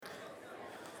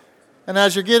And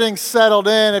as you're getting settled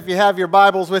in, if you have your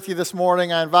Bibles with you this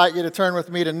morning, I invite you to turn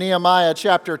with me to Nehemiah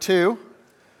chapter 2.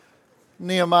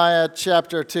 Nehemiah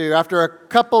chapter 2. After a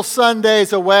couple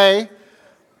Sundays away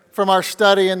from our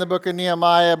study in the book of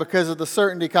Nehemiah because of the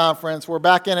Certainty Conference, we're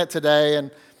back in it today,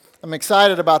 and I'm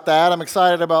excited about that. I'm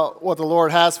excited about what the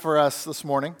Lord has for us this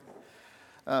morning.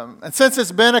 And since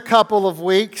it's been a couple of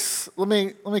weeks, let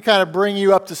me kind of bring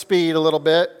you up to speed a little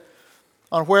bit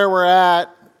on where we're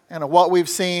at and what we've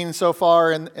seen so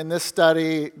far in this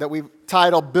study that we've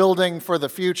titled Building for the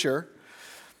Future.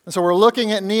 And so we're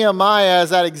looking at Nehemiah as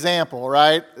that example,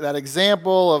 right? That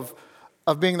example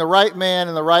of being the right man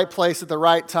in the right place at the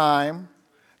right time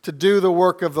to do the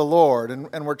work of the Lord.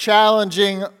 And we're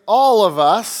challenging all of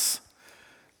us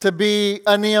to be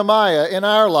a Nehemiah in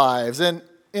our lives and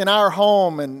in our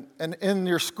home and in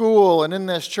your school and in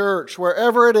this church,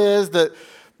 wherever it is that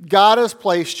God has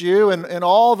placed you in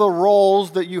all the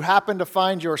roles that you happen to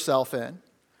find yourself in.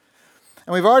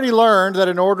 And we've already learned that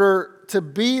in order to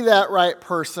be that right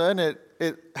person,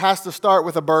 it has to start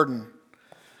with a burden.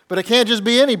 But it can't just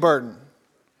be any burden.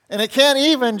 And it can't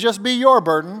even just be your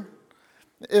burden.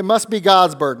 It must be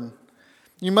God's burden.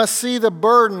 You must see the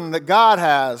burden that God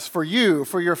has for you,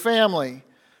 for your family,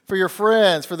 for your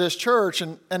friends, for this church,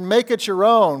 and make it your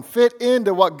own. Fit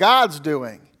into what God's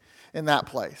doing in that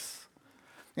place.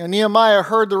 You know, Nehemiah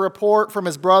heard the report from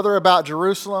his brother about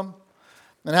Jerusalem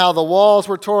and how the walls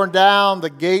were torn down, the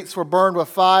gates were burned with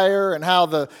fire, and how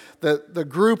the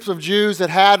groups of Jews that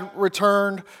had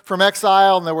returned from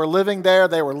exile and they were living there,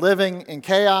 they were living in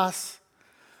chaos.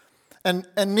 And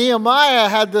Nehemiah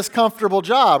had this comfortable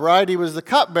job, right? He was the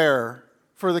cupbearer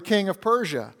for the king of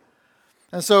Persia.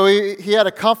 And so he had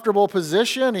a comfortable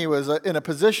position. He was in a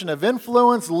position of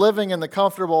influence, living in the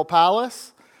comfortable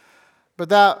palace. But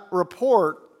that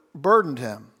report burdened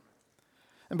him.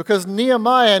 And because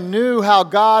Nehemiah knew how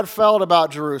God felt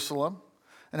about Jerusalem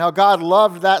and how God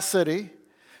loved that city,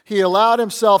 he allowed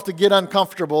himself to get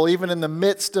uncomfortable even in the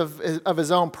midst of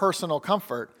his own personal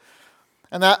comfort.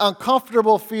 And that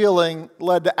uncomfortable feeling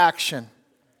led to action.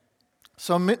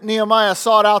 So Nehemiah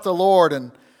sought out the Lord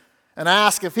and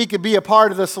asked if he could be a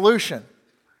part of the solution.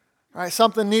 Right?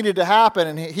 Something needed to happen,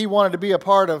 and he wanted to be a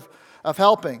part of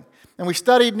helping. And we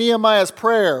studied Nehemiah's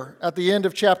prayer at the end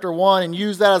of chapter 1 and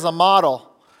used that as a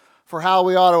model for how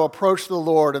we ought to approach the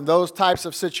Lord in those types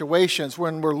of situations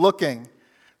when we're looking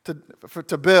to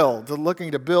build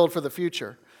for the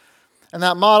future. And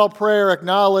that model prayer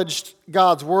acknowledged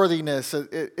God's worthiness.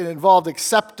 It involved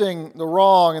accepting the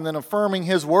wrong and then affirming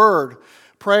His word,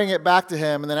 praying it back to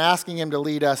Him, and then asking Him to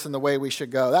lead us in the way we should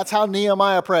go. That's how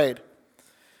Nehemiah prayed.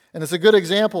 And it's a good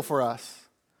example for us.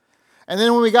 And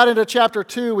then when we got into chapter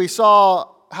 2, we saw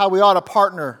how we ought to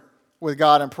partner with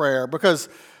God in prayer, because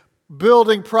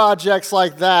building projects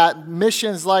like that,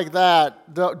 missions like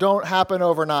that, don't happen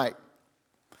overnight.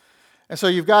 And so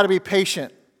you've got to be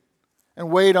patient and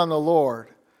wait on the Lord.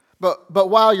 But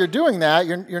while you're doing that,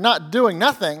 you're not doing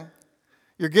nothing.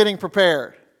 You're getting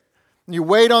prepared. You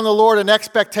wait on the Lord in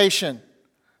expectation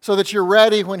so that you're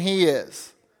ready when He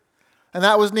is. And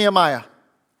that was Nehemiah.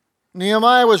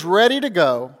 Nehemiah was ready to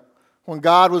go when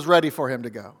God was ready for him to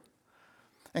go.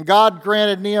 And God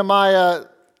granted Nehemiah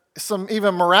some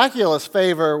even miraculous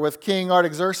favor with King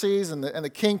Artaxerxes, and the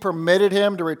king permitted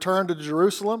him to return to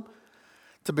Jerusalem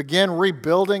to begin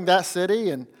rebuilding that city.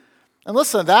 And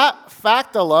listen, that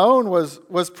fact alone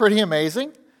was pretty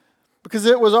amazing, because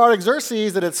it was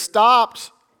Artaxerxes that had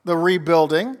stopped the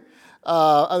rebuilding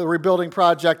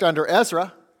project under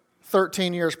Ezra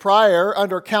 13 years prior,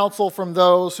 under counsel from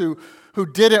those who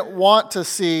didn't want to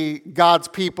see God's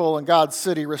people and God's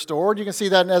city restored. You can see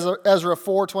that in Ezra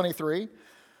 4:23. It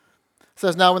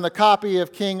says, "Now when the copy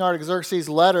of King Artaxerxes'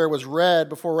 letter was read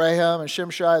before Raham and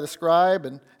Shimshai the scribe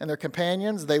and their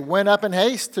companions, they went up in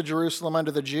haste to Jerusalem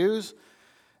unto the Jews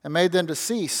and made them to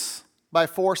cease by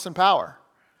force and power."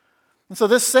 And so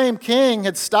this same king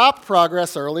had stopped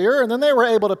progress earlier, and then they were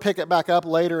able to pick it back up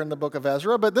later in the book of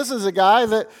Ezra. But this is a guy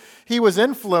that he was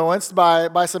influenced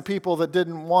by some people that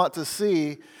didn't want to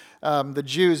see the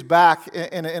Jews back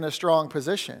in a strong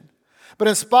position. But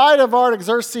in spite of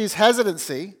Artaxerxes'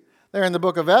 hesitancy there in the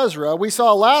book of Ezra, we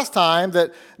saw last time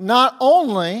that not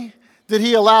only did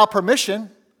he allow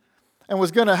permission and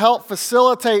was going to help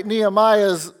facilitate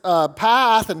Nehemiah's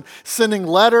path and sending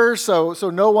letters so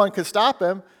no one could stop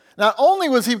him, not only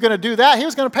was he going to do that, he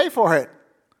was going to pay for it.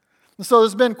 And so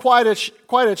there's been quite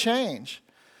a change.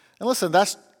 And listen,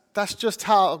 that's just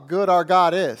how good our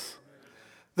God is.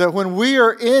 That when we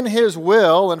are in His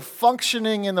will and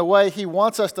functioning in the way He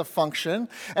wants us to function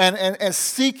and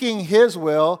seeking His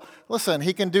will, listen,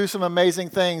 He can do some amazing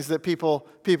things that people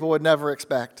would never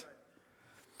expect.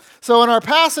 So in our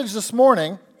passage this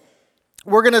morning,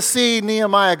 we're going to see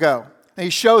Nehemiah go. He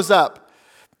shows up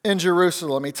in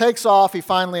Jerusalem. He takes off. He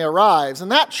finally arrives.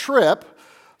 And that trip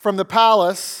from the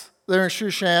palace there in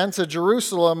Shushan to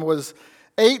Jerusalem was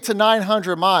 800 to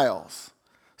 900 miles.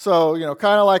 So,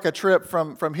 kind of like a trip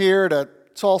from here to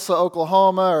Tulsa,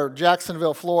 Oklahoma, or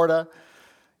Jacksonville, Florida.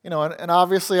 And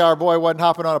obviously our boy wasn't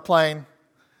hopping on a plane.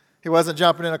 He wasn't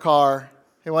jumping in a car.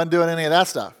 He wasn't doing any of that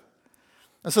stuff.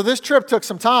 And so this trip took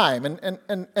some time.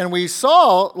 And we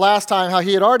saw last time how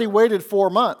he had already waited 4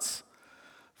 months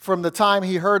from the time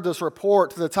he heard this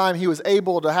report to the time he was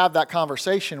able to have that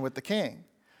conversation with the king.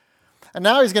 And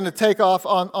now he's going to take off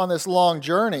on this long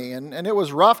journey. And it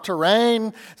was rough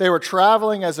terrain. They were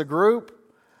traveling as a group.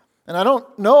 And I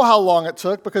don't know how long it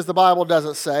took because the Bible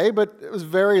doesn't say, but it was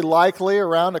very likely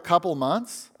around a couple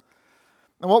months.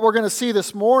 And what we're going to see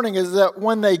this morning is that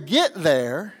when they get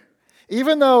there,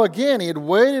 even though, again, he had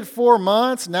waited 4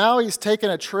 months, now he's taking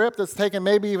a trip that's taken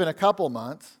maybe even a couple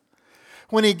months.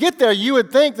 When he get there, you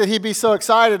would think that he'd be so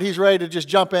excited he's ready to just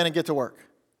jump in and get to work.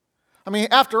 I mean,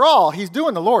 after all, he's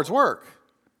doing the Lord's work.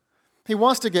 He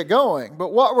wants to get going.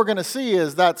 But what we're going to see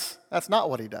is that's not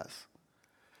what he does.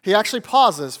 He actually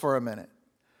pauses for a minute.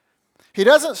 He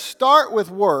doesn't start with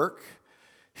work.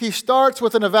 He starts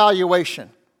with an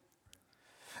evaluation.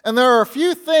 And there are a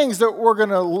few things that we're going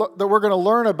to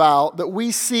learn about that we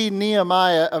see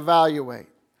Nehemiah evaluate.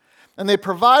 And they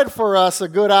provide for us a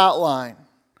good outline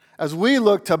as we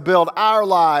look to build our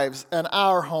lives and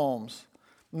our homes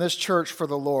in this church for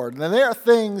the Lord. And there are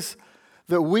things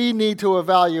that we need to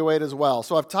evaluate as well.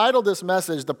 So I've titled this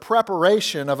message, The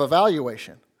Preparation of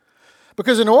Evaluation.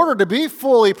 Because in order to be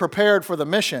fully prepared for the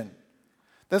mission,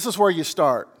 this is where you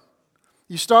start.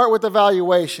 You start with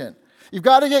evaluation. You've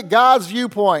got to get God's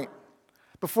viewpoint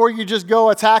before you just go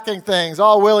attacking things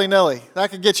all willy-nilly. That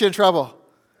could get you in trouble.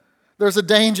 There's a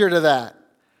danger to that.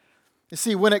 You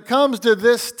see, when it comes to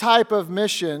this type of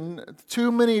mission,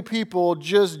 too many people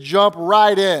just jump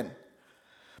right in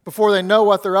before they know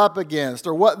what they're up against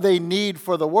or what they need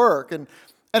for the work. And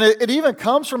it even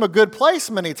comes from a good place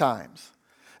many times.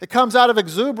 It comes out of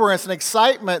exuberance and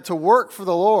excitement to work for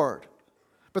the Lord.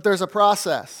 But there's a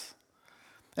process.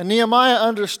 And Nehemiah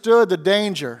understood the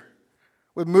danger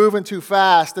with moving too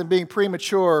fast and being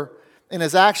premature in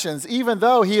his actions, even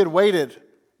though he had waited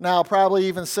now probably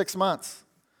even 6 months.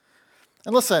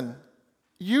 And listen,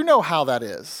 you know how that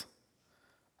is.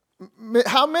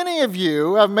 How many of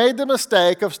you have made the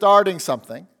mistake of starting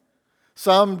something,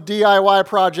 some DIY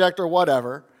project or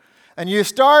whatever, and you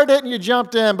started it and you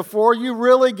jumped in before you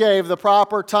really gave the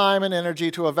proper time and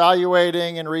energy to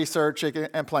evaluating and researching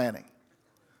and planning?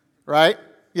 Right?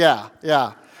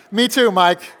 Yeah. Me too,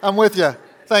 Mike. I'm with you.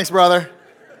 Thanks, brother.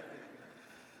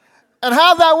 And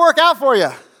how'd that work out for you?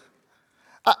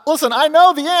 Listen, I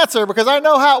know the answer because I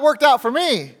know how it worked out for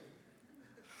me.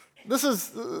 This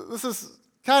is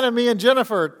kind of me and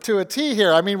Jennifer to a T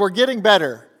here. I mean, we're getting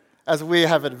better as we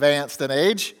have advanced in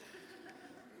age.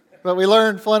 But we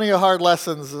learned plenty of hard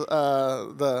lessons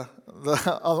on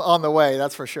the way,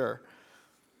 that's for sure.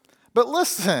 But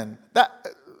listen, a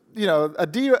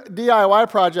DIY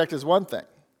project is one thing.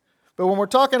 But when we're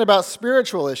talking about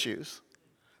spiritual issues,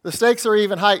 the stakes are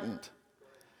even heightened.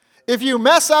 If you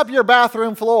mess up your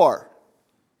bathroom floor,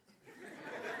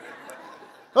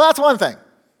 well, that's one thing.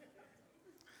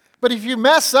 But if you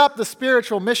mess up the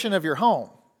spiritual mission of your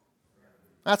home,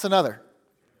 that's another.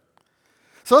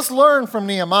 So let's learn from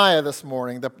Nehemiah this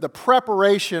morning, the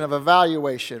preparation of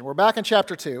evaluation. We're back in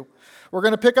chapter 2. We're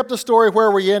going to pick up the story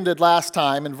where we ended last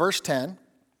time in verse 10,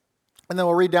 and then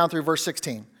we'll read down through verse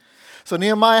 16. So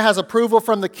Nehemiah has approval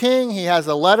from the king. He has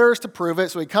the letters to prove it.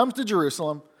 So he comes to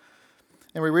Jerusalem,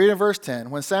 and we read in verse 10,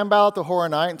 When Sanballat the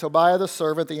Horonite and Tobiah the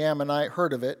servant, the Ammonite,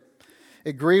 heard of it,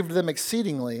 it grieved them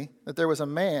exceedingly that there was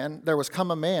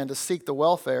come a man to seek the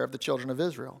welfare of the children of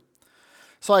Israel.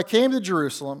 So I came to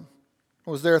Jerusalem,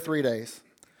 was there 3 days.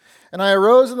 And I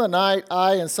arose in the night,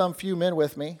 I and some few men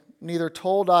with me. Neither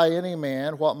told I any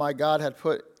man what my God had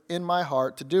put in my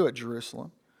heart to do at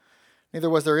Jerusalem. Neither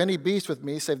was there any beast with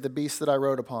me, save the beast that I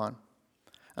rode upon.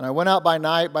 And I went out by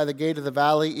night by the gate of the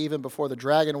valley, even before the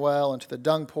dragon well, into the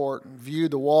dung port, and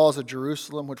viewed the walls of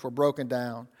Jerusalem, which were broken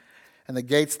down, and the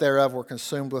gates thereof were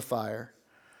consumed with fire.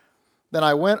 Then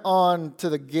I went on to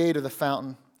the gate of the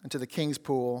fountain, and to the king's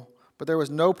pool, but there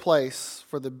was no place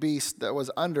for the beast that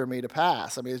was under me to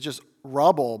pass. I mean, it's just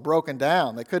rubble, broken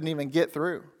down. They couldn't even get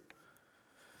through.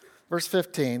 Verse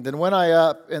 15, Then went I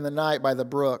up in the night by the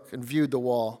brook, and viewed the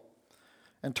wall,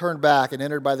 and turned back, and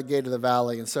entered by the gate of the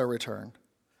valley, and so returned.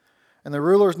 And the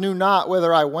rulers knew not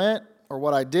whither I went, or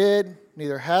what I did,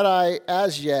 neither had I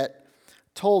as yet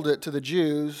told it to the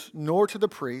Jews, nor to the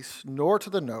priests, nor to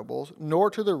the nobles, nor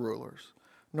to the rulers,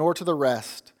 nor to the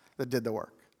rest that did the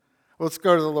work. Let's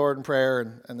go to the Lord in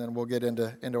prayer, and then we'll get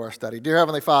into our study. Dear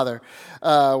Heavenly Father,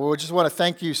 we just want to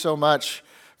thank you so much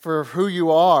for who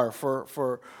you are,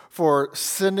 for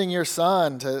sending your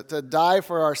Son to die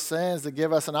for our sins, to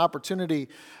give us an opportunity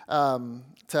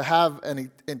to have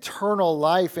an eternal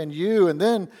life in you. And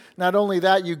then, not only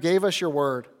that, you gave us your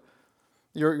word,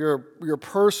 your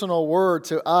personal word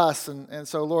to us. And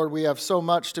so, Lord, we have so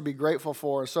much to be grateful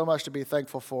for, so much to be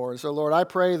thankful for. And so, Lord, I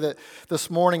pray that this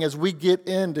morning as we get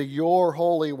into your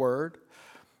holy word,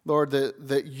 Lord,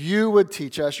 that you would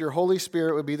teach us, your Holy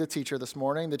Spirit would be the teacher this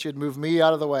morning, that you'd move me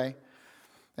out of the way,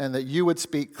 and that you would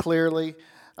speak clearly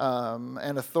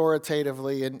and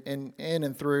authoritatively in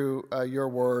and through your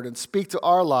word, and speak to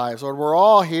our lives. Lord, we're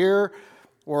all here.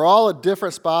 We're all at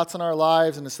different spots in our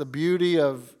lives, and it's the beauty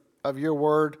of your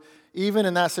word. Even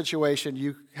in that situation,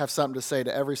 you have something to say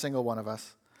to every single one of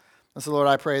us. And so, Lord,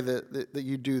 I pray that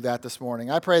you do that this morning.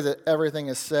 I pray that everything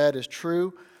is said is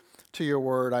true to your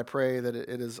word. I pray that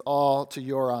it is all to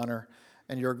your honor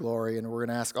and your glory. And we're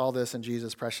going to ask all this in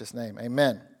Jesus' precious name.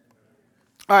 Amen.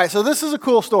 All right, so this is a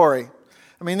cool story.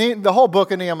 I mean, the whole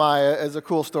book of Nehemiah is a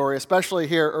cool story, especially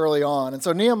here early on. And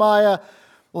so Nehemiah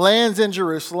lands in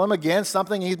Jerusalem, again,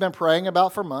 something he's been praying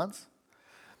about for months.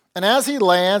 And as he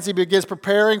lands, he begins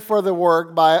preparing for the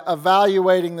work by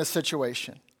evaluating the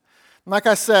situation. And like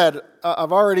I said,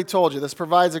 I've already told you, this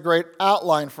provides a great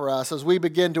outline for us as we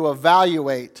begin to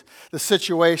evaluate the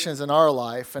situations in our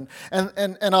life.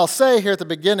 And I'll say here at the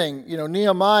beginning,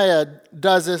 Nehemiah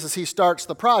does this as he starts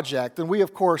the project. And we,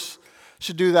 of course,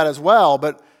 should do that as well.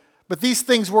 But these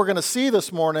things we're going to see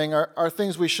this morning are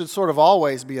things we should sort of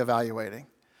always be evaluating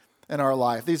in our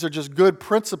life. These are just good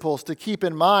principles to keep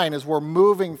in mind as we're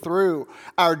moving through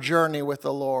our journey with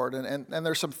the Lord. And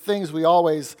there's some things we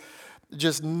always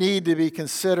just need to be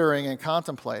considering and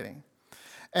contemplating.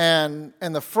 And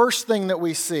the first thing that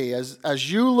we see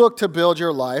as you look to build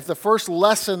your life, the first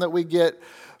lesson that we get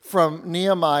from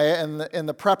Nehemiah in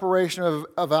the preparation of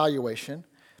evaluation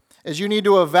is you need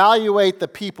to evaluate the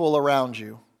people around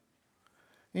you.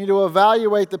 You need to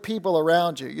evaluate the people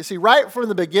around you. You see, right from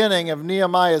the beginning of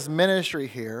Nehemiah's ministry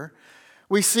here,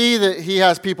 we see that he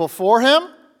has people for him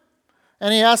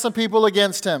and he has some people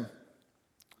against him.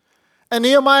 And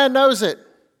Nehemiah knows it.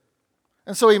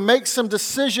 And so he makes some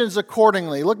decisions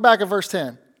accordingly. Look back at verse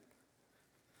 10.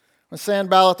 When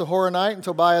Sanballat the Horonite and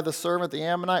Tobiah the servant, the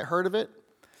Ammonite, heard of it,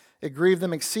 it grieved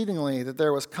them exceedingly that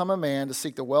there was come a man to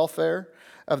seek the welfare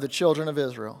of the children of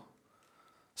Israel.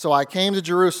 So I came to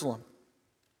Jerusalem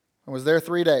and was there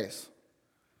 3 days.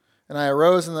 And I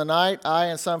arose in the night, I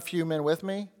and some few men with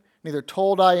me. Neither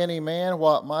told I any man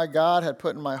what my God had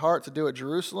put in my heart to do at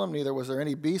Jerusalem, neither was there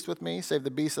any beast with me, save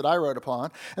the beast that I rode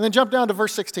upon. And then jump down to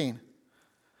verse 16.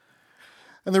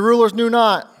 And the rulers knew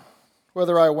not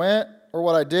whether I went or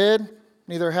what I did,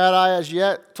 neither had I as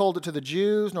yet told it to the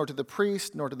Jews, nor to the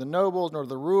priests, nor to the nobles, nor to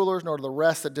the rulers, nor to the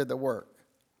rest that did the work.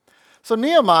 So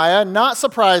Nehemiah, not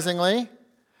surprisingly,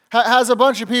 has a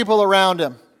bunch of people around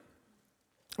him.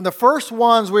 And the first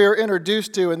ones we are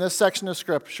introduced to in this section of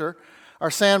Scripture are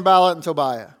Sanballat and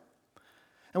Tobiah.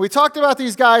 And we talked about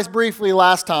these guys briefly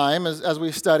last time as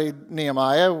we studied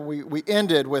Nehemiah. We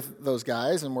ended with those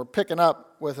guys, and we're picking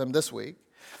up with them this week.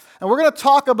 And we're going to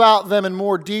talk about them in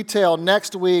more detail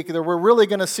next week. That we're really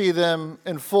going to see them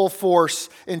in full force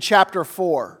in chapter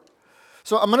 4.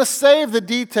 So I'm going to save the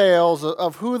details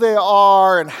of who they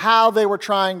are and how they were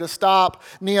trying to stop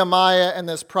Nehemiah and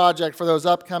this project for those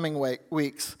upcoming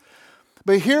weeks.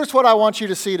 But here's what I want you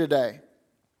to see today.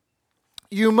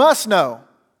 You must know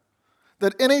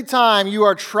that anytime you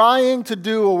are trying to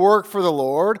do a work for the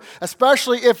Lord,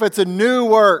 especially if it's a new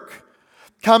work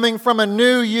coming from a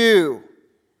new you,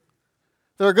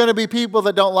 there are going to be people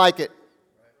that don't like it.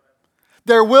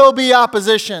 There will be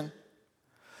opposition.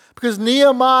 Because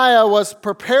Nehemiah was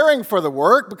preparing for the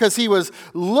work, because he was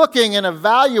looking and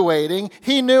evaluating,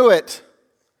 he knew it.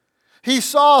 He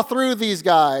saw through these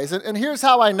guys. And here's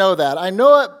how I know that. I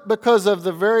know it because of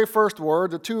the very first word,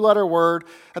 the two-letter word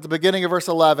at the beginning of verse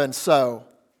 11, so.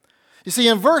 You see,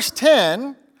 in verse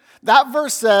 10, that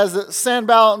verse says that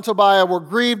Sanballat and Tobiah were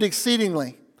grieved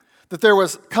exceedingly that there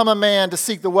was come a man to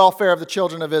seek the welfare of the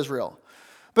children of Israel.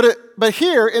 But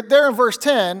here, there in verse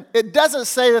 10, it doesn't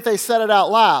say that they said it out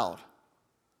loud.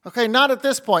 Okay, not at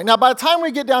this point. Now, by the time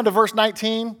we get down to verse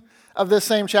 19 of this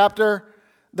same chapter,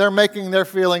 they're making their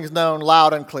feelings known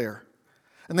loud and clear.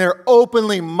 And they're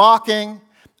openly mocking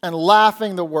and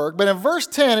laughing the work. But in verse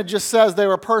 10, it just says they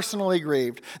were personally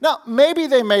grieved. Now, maybe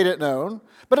they made it known,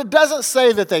 but it doesn't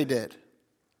say that they did.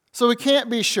 So we can't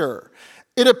be sure.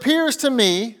 It appears to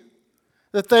me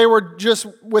that they were just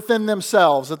within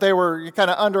themselves, that they were kind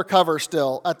of undercover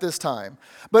still at this time.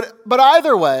 But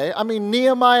either way, I mean,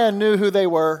 Nehemiah knew who they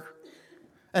were,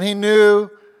 and he knew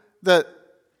that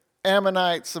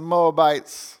Ammonites and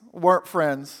Moabites weren't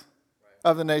friends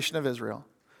of the nation of Israel.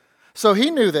 So he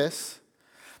knew this,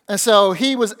 and so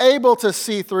he was able to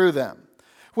see through them,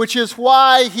 which is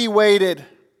why he waited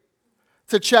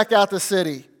to check out the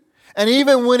city. And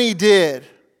even when he did,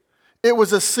 it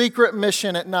was a secret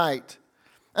mission at night.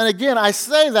 And again, I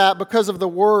say that because of the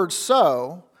word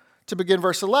 "so" to begin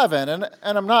verse 11. And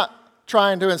I'm not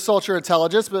trying to insult your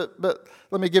intelligence, but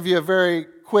let me give you a very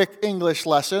quick English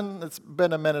lesson. It's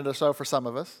been a minute or so for some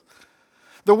of us.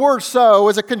 The word "so"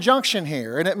 is a conjunction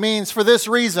here, and it means for this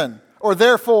reason, or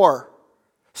therefore.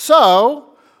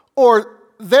 So, or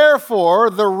therefore,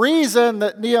 the reason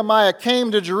that Nehemiah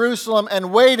came to Jerusalem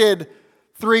and waited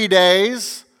 3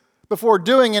 days before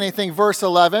doing anything, verse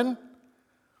 11,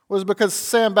 was because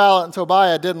Sanballat and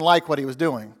Tobiah didn't like what he was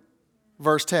doing,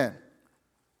 verse 10.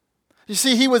 You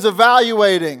see, he was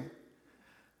evaluating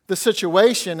the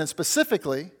situation, and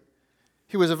specifically,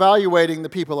 he was evaluating the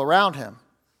people around him,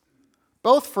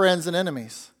 both friends and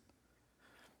enemies.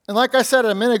 And like I said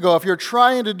a minute ago, if you're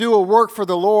trying to do a work for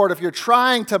the Lord, if you're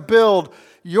trying to build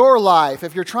your life,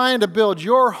 if you're trying to build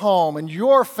your home and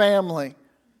your family,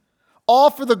 all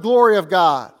for the glory of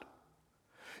God,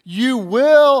 you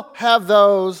will have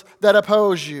those that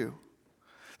oppose you.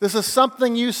 This is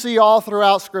something you see all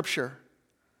throughout Scripture,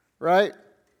 right?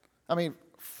 I mean,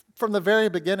 from the very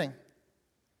beginning.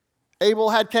 Abel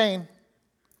had Cain,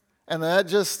 and it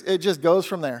just goes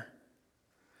from there.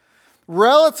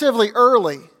 Relatively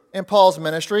early in Paul's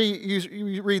ministry,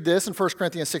 you read this in 1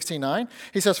 Corinthians 16:9.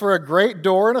 He says, "For a great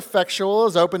door and effectual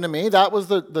is open to me." That was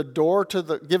the door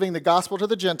to giving the gospel to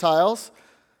the Gentiles.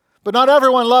 But not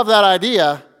everyone loved that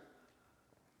idea,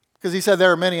 because he said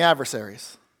there are many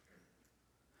adversaries.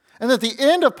 And at the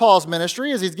end of Paul's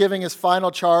ministry, as he's giving his final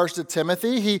charge to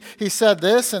Timothy, he said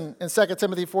this in 2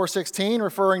 Timothy 4:16,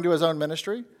 referring to his own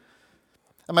ministry.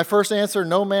 "And my first answer,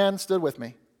 no man stood with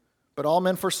me, but all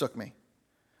men forsook me.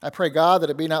 I pray God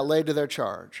that it be not laid to their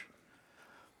charge."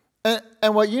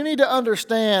 And what you need to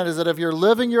understand is that if you're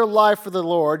living your life for the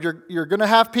Lord, you're going to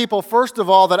have people, first of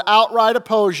all, that outright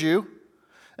oppose you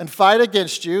and fight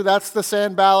against you. That's the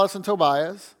Sanballats and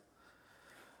Tobias.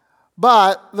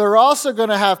 But they're also going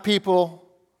to have people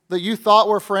that you thought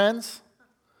were friends.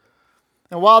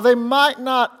 And while they might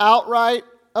not outright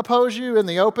oppose you in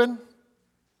the open,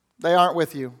 they aren't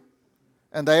with you.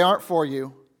 And they aren't for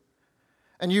you.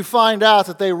 And you find out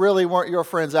that they really weren't your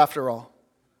friends after all.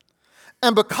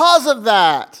 And because of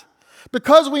that,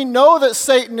 because we know that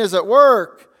Satan is at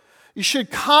work, you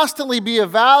should constantly be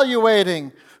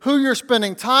evaluating who you're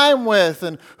spending time with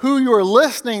and who you're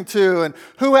listening to and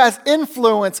who has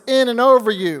influence in and over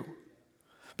you.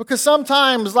 Because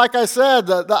sometimes, like I said,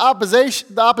 the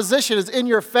opposition is in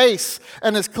your face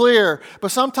and is clear,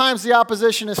 but sometimes the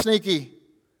opposition is sneaky.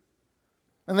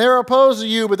 And they're opposed to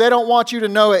you, but they don't want you to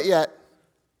know it yet.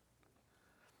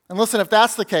 And listen, if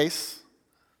that's the case,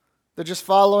 they're just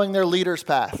following their leader's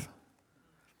path.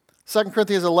 2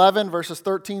 Corinthians 11, verses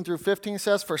 13 through 15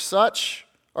 says, "For such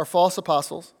are false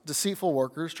apostles, deceitful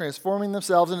workers, transforming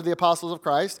themselves into the apostles of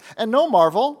Christ. And no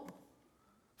marvel,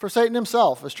 for Satan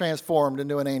himself is transformed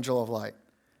into an angel of light.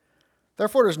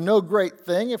 Therefore, there's no great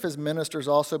thing if his ministers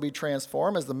also be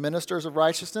transformed as the ministers of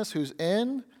righteousness, whose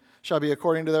end shall be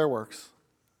according to their works."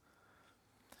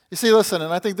 You see, listen,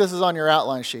 and I think this is on your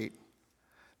outline sheet.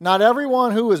 Not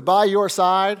everyone who is by your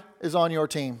side is on your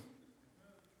team.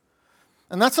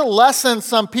 And that's a lesson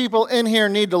some people in here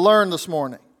need to learn this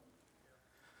morning.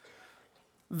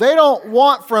 They don't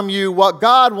want from you what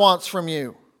God wants from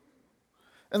you.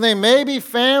 And they may be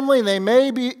family, they may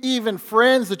be even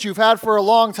friends that you've had for a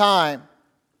long time.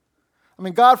 I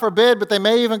mean, God forbid, but they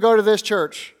may even go to this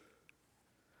church.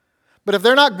 But if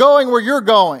they're not going where you're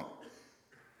going,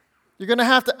 you're going to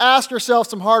have to ask yourself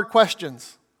some hard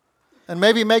questions and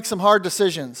maybe make some hard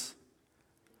decisions.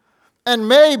 And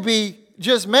maybe,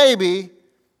 just maybe,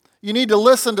 you need to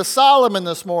listen to Solomon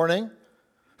this morning,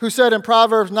 who said in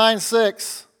Proverbs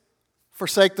 9:6,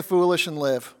 "Forsake the foolish and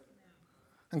live,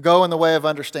 and go in the way of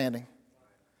understanding."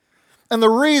 And the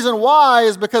reason why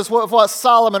is because of what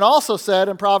Solomon also said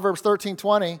in Proverbs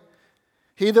 13:20,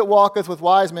 "He that walketh with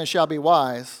wise men shall be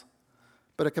wise,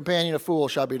 but a companion of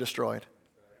fools shall be destroyed."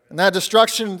 And that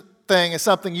destruction thing is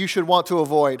something you should want to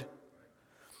avoid.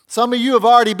 Some of you have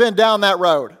already been down that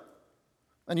road,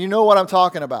 and you know what I'm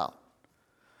talking about.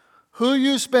 Who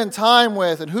you spend time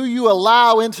with and who you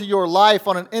allow into your life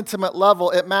on an intimate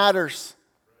level, it matters.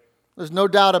 There's no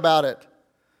doubt about it.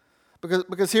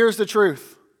 Because here's the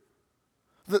truth.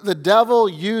 The devil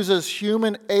uses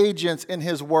human agents in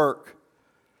his work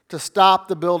to stop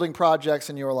the building projects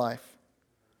in your life.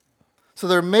 So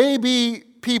there may be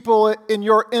people in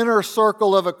your inner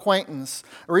circle of acquaintance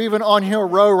or even on your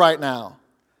row right now,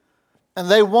 and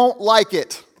they won't like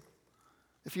it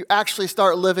if you actually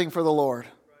start living for the Lord.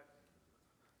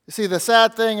 You see, the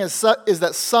sad thing is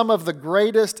that some of the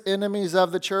greatest enemies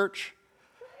of the church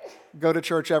go to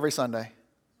church every Sunday.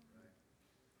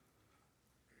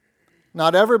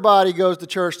 Not everybody goes to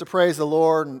church to praise the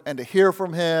Lord and to hear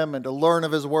from Him and to learn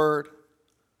of His Word.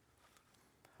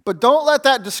 But don't let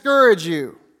that discourage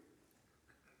you,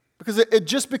 because it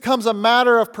just becomes a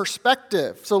matter of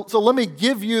perspective. So let me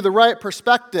give you the right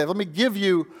perspective. Let me give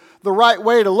you the right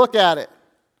way to look at it.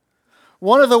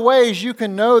 One of the ways you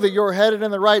can know that you're headed in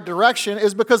the right direction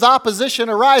is because opposition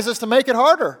arises to make it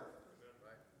harder.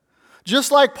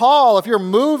 Just like Paul, if you're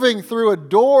moving through a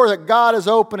door that God is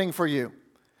opening for you,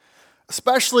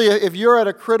 especially if you're at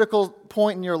a critical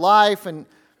point in your life and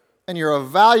you're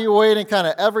evaluating kind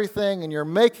of everything and you're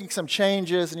making some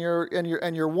changes and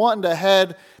you're wanting to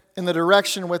head in the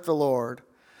direction with the Lord,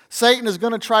 Satan is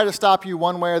going to try to stop you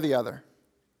one way or the other.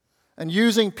 And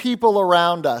using people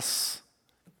around us,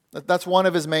 that's one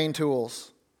of his main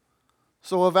tools.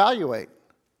 So evaluate.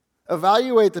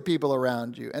 Evaluate the people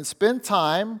around you and spend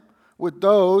time with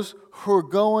those who are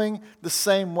going the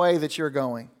same way that you're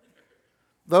going.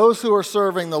 Those who are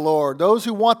serving the Lord, those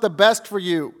who want the best for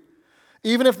you,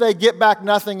 even if they get back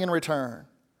nothing in return.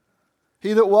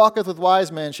 He that walketh with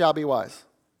wise men shall be wise.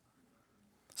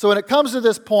 So when it comes to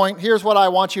this point, here's what I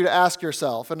want you to ask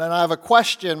yourself. And then I have a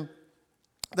question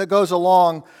that goes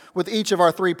along with each of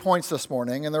our 3 points this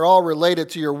morning, and they're all related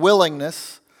to your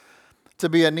willingness to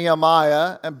be a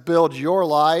Nehemiah and build your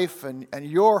life and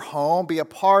your home, be a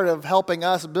part of helping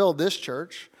us build this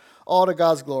church, all to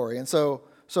God's glory. And so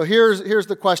here's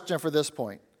the question for this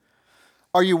point.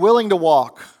 Are you willing to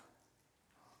walk?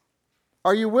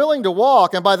 Are you willing to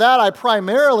walk? And by that I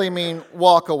primarily mean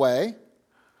walk away.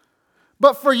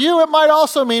 But for you it might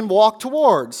also mean walk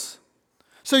towards.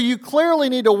 So you clearly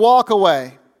need to walk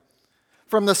away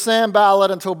from the Sanballat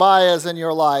and Tobiahs in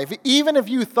your life, even if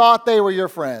you thought they were your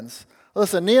friends.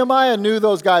 Listen, Nehemiah knew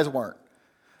those guys weren't.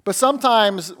 But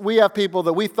sometimes we have people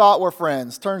that we thought were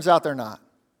friends. Turns out they're not.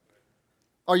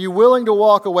 Are you willing to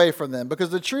walk away from them? Because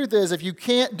the truth is, if you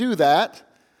can't do that,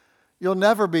 you'll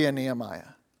never be a Nehemiah.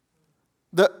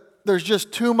 There's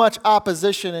just too much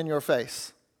opposition in your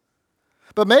face.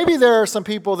 But maybe there are some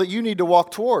people that you need to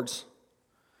walk towards.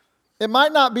 It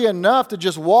might not be enough to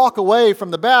just walk away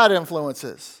from the bad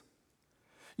influences.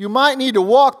 You might need to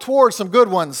walk towards some good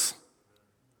ones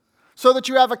so that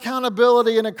you have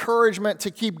accountability and encouragement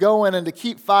to keep going and to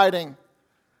keep fighting.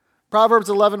 Proverbs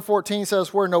 11:14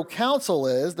 says, where no counsel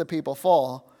is, the people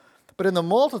fall, but in the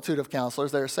multitude of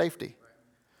counselors there is safety.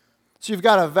 So you've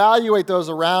got to evaluate those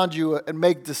around you and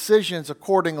make decisions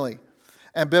accordingly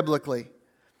and biblically.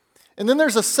 And then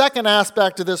there's a second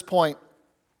aspect to this point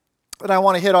that I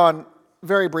want to hit on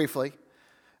very briefly.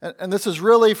 And this is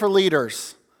really for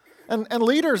leaders. And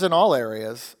leaders in all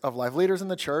areas of life. Leaders in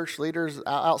the church, leaders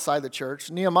outside the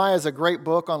church. Nehemiah is a great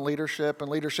book on leadership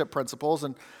and leadership principles.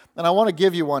 And I want to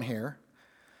give you one here.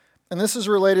 And this is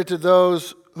related to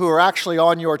those who are actually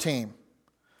on your team.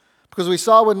 Because we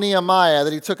saw with Nehemiah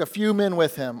that he took a few men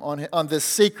with him on this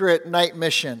secret night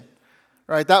mission.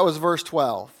 Right? That was verse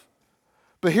 12.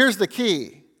 But here's the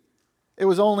key. It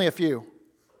was only a few.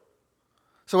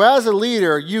 So as a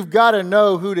leader, you've got to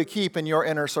know who to keep in your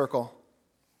inner circle.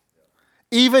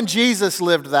 Even Jesus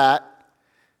lived that.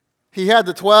 He had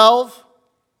the 12,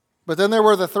 but then there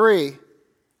were the 3,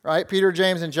 right? Peter,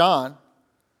 James, and John.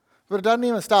 But it doesn't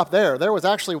even stop there. There was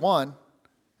actually one,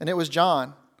 and it was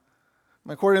John.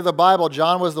 According to the Bible,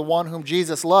 John was the one whom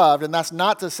Jesus loved, and that's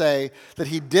not to say that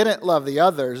he didn't love the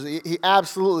others. He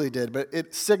absolutely did, but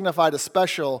it signified a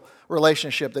special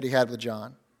relationship that he had with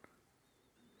John.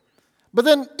 But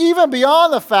then even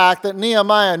beyond the fact that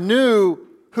Nehemiah knew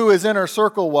who his inner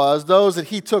circle was, those that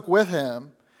he took with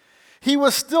him, he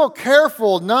was still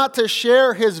careful not to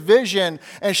share his vision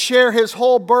and share his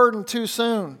whole burden too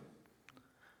soon.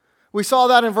 We saw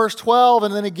that in verse 12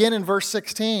 and then again in verse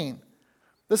 16.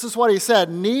 This is what he said,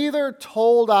 neither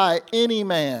told I any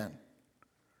man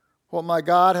what my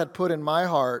God had put in my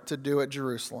heart to do at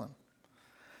Jerusalem.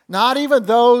 Not even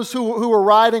those who were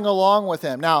riding along with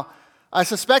him. Now, I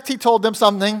suspect he told them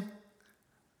something,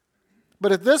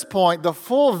 but at this point, the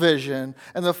full vision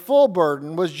and the full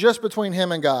burden was just between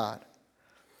him and God.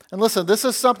 And listen, this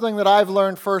is something that I've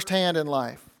learned firsthand in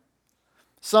life.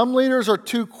 Some leaders are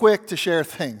too quick to share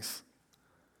things.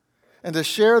 and to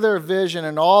share their vision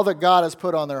and all that God has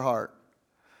put on their heart.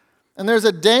 And there's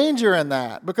a danger in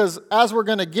that because, as we're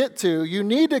going to get to, you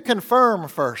need to confirm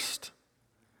first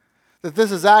that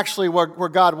this is actually where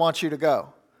God wants you to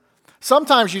go.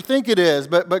 Sometimes you think it is,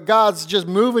 but God's just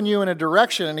moving you in a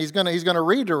direction, and He's going to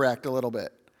redirect a little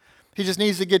bit. He just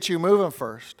needs to get you moving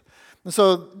first. And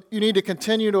so you need to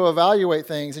continue to evaluate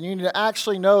things, and you need to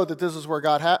actually know that this is where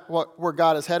God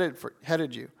has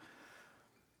headed you.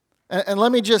 And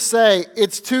let me just say,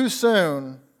 it's too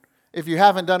soon if you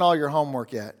haven't done all your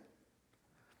homework yet.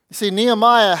 You see,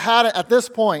 Nehemiah at this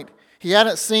point, he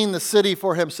hadn't seen the city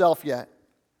for himself yet.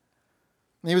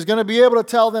 And he was going to be able to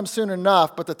tell them soon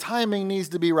enough, but the timing needs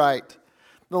to be right.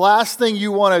 The last thing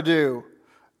you want to do,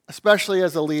 especially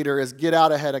as a leader, is get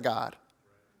out ahead of God,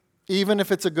 even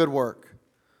if it's a good work.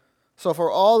 So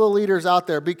for all the leaders out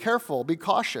there, be careful, be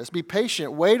cautious, be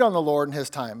patient, wait on the Lord and His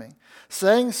timing.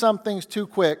 Saying some things too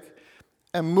quick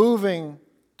and moving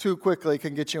too quickly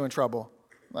can get you in trouble.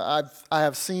 I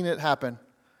have seen it happen.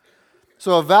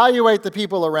 So evaluate the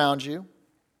people around you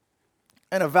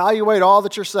and evaluate all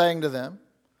that you're saying to them.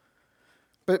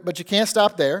 But you can't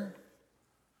stop there.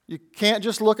 You can't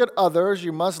just look at others.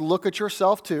 You must look at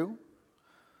yourself too.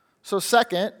 So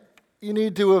second, you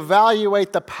need to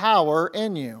evaluate the power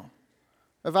in you.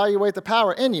 Evaluate the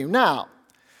power in you. Now,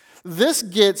 this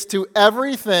gets to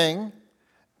everything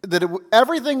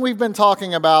we've been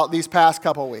talking about these past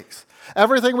couple weeks.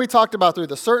 Everything we talked about through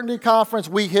the Certainty Conference,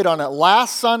 we hit on it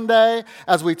last Sunday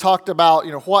as we talked about,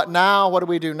 what now? What do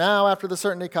we do now after the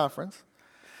Certainty Conference?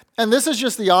 And this is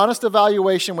just the honest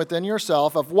evaluation within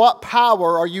yourself of what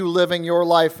power are you living your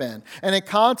life in? And in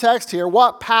context here,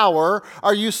 what power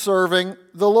are you serving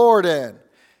the Lord in?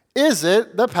 Is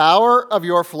it the power of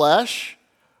your flesh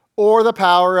or the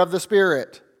power of the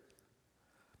Spirit?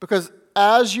 Because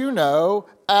as you know,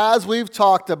 as we've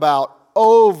talked about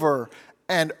over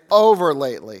and over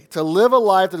lately, to live a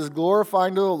life that is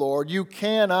glorifying to the Lord, you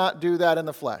cannot do that in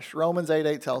the flesh. Romans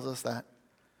 8:8 tells us that.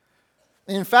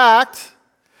 In fact,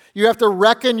 you have to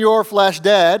reckon your flesh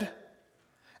dead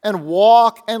and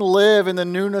walk and live in the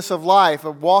newness of life,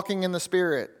 of walking in the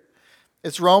Spirit.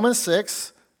 It's Romans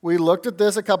 6. We looked at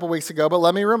this a couple weeks ago, but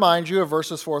let me remind you of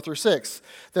verses 4 through 6.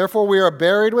 Therefore, we are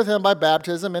buried with Him by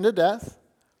baptism into death,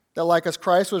 that like as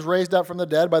Christ was raised up from the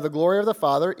dead by the glory of the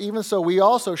Father, even so we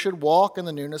also should walk in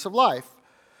the newness of life.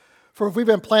 For if we've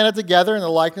been planted together in the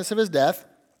likeness of His death,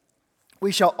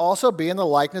 we shall also be in the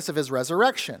likeness of His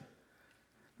resurrection.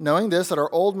 Knowing this, that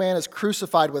our old man is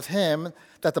crucified with Him,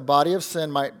 that the body of sin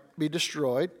might be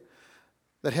destroyed,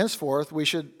 that henceforth we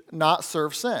should not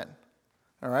serve sin.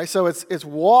 All right, so it's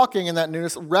walking in that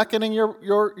newness, reckoning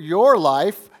your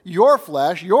life, your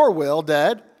flesh, your will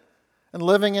dead, and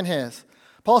living in His.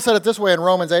 Paul said it this way in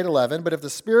Romans 8:11, but if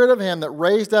the Spirit of Him that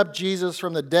raised up Jesus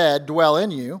from the dead dwell in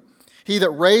you, He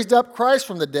that raised up Christ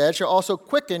from the dead shall also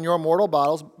quicken your mortal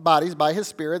bodies by His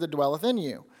Spirit that dwelleth in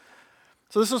you.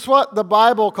 So this is what the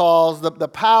Bible calls the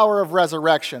power of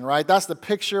resurrection, right? That's the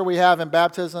picture we have in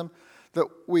baptism, that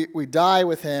we die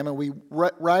with Him and we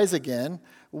rise again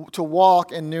to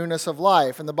walk in newness of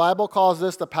life. And the Bible calls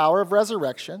this the power of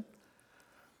resurrection.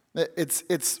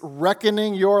 It's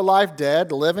reckoning your life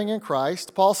dead, living in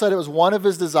Christ. Paul said it was one of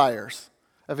his desires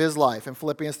of his life in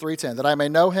Philippians 3:10, that I may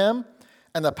know Him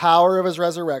and the power of His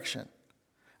resurrection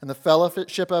and the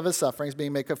fellowship of His sufferings,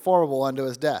 being made conformable unto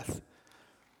His death.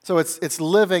 So it's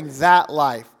living that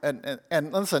life. And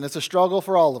listen, it's a struggle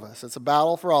for all of us. It's a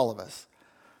battle for all of us.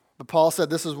 But Paul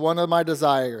said, this is one of my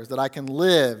desires, that I can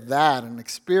live that and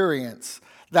experience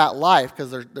that life, because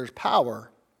there's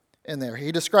power in there.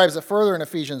 He describes it further in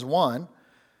Ephesians 1,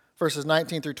 verses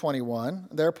 19 through 21.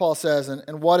 There Paul says,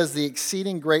 and what is the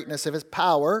exceeding greatness of His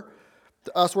power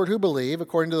to usward who believe,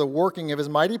 according to the working of His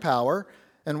mighty power.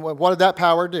 And what did that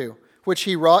power do? Which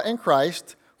He wrought in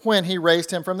Christ when He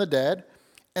raised Him from the dead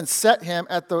and set Him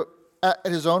at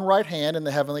His own right hand in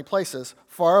the heavenly places,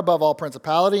 far above all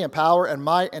principality and power and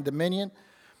might and dominion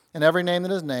and every name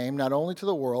that is named, not only to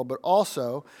the world, but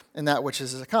also in that which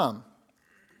is to come.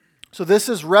 So this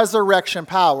is resurrection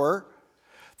power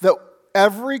that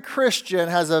every Christian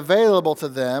has available to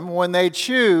them when they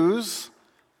choose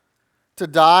to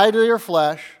die to your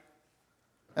flesh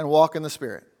and walk in the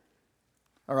Spirit.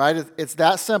 All right? It's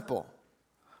that simple.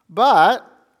 But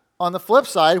on the flip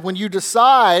side, when you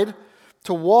decide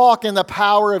to walk in the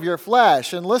power of your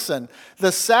flesh, and listen,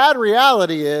 the sad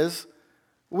reality is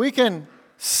we can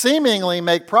seemingly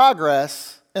make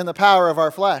progress in the power of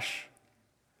our flesh.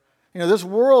 This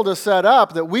world is set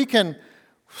up that we can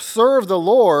serve the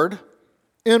Lord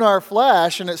in our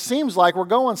flesh, and it seems like we're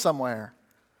going somewhere.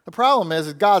 The problem is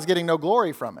that God's getting no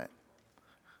glory from it.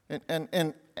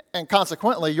 and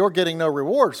consequently, you're getting no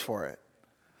rewards for it.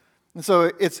 And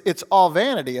so it's all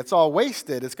vanity. It's all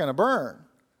wasted. It's going to burn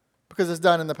because it's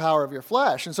done in the power of your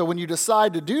flesh. And so when you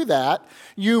decide to do that,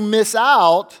 you miss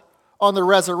out on the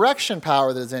resurrection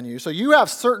power that is in you. So you have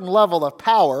certain level of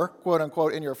power, quote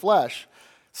unquote, in your flesh.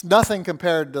 It's nothing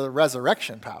compared to the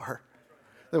resurrection power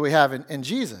that we have in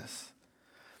Jesus.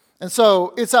 And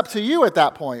so it's up to you at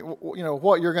that point,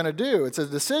 what you're going to do. It's a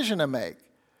decision to make.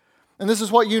 And this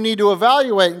is what you need to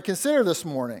evaluate and consider this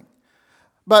morning.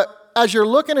 But as you're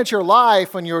looking at your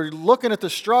life and you're looking at the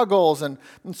struggles, and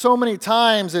so many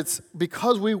times it's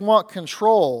because we want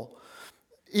control,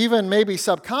 even maybe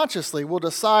subconsciously, we'll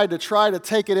decide to try to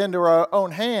take it into our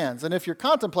own hands. And if you're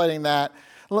contemplating that,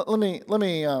 let me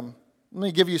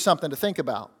give you something to think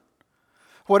about.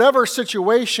 Whatever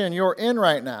situation you're in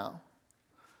right now,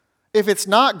 if it's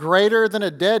not greater than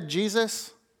a dead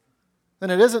Jesus, then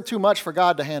it isn't too much for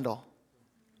God to handle.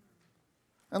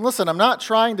 And listen, I'm not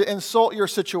trying to insult your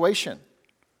situation.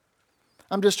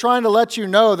 I'm just trying to let you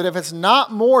know that if it's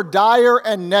not more dire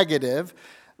and negative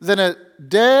than a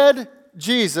dead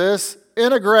Jesus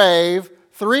in a grave,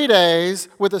 3 days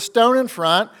with a stone in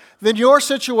front, then your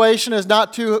situation is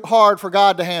not too hard for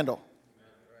God to handle.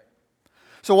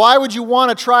 So why would you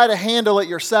want to try to handle it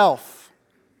yourself?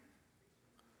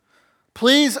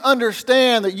 Please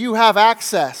understand that you have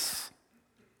access.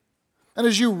 And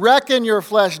as you reckon your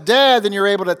flesh dead, then you're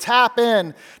able to tap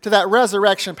in to that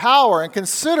resurrection power. And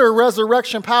consider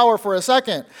resurrection power for a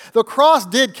second. The cross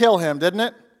did kill him, didn't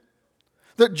it?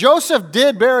 That Joseph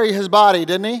did bury his body,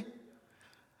 didn't he?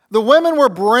 The women were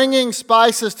bringing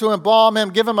spices to embalm him,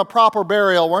 give him a proper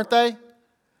burial, weren't they?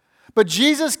 But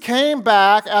Jesus came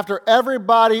back after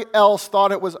everybody else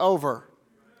thought it was over.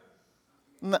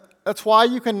 And that's why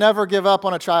you can never give up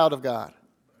on a child of God.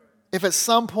 If at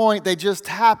some point they just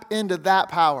tap into that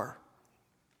power,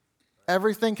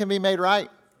 everything can be made right.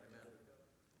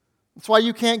 That's why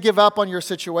you can't give up on your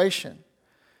situation.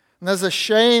 And there's a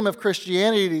shame of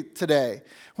Christianity today.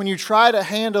 When you try to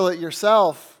handle it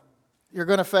yourself, you're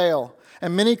going to fail.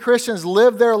 And many Christians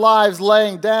live their lives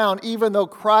laying down even though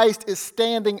Christ is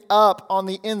standing up on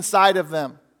the inside of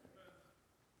them.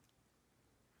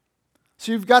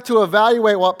 So you've got to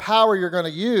evaluate what power you're going to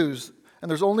use. And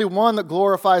there's only one that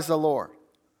glorifies the Lord.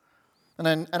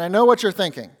 And I know what you're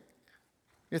thinking.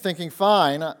 You're thinking,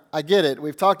 fine, I get it.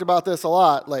 We've talked about this a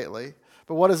lot lately.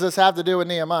 But what does this have to do with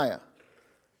Nehemiah?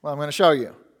 Well, I'm going to show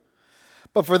you.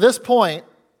 But for this point,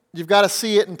 you've got to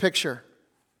see it in picture.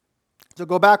 So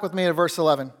go back with me to verse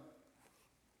 11.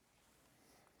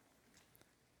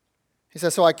 He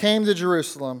says, so I came to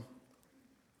Jerusalem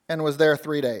and was there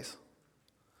 3 days.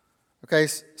 Okay,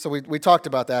 so we talked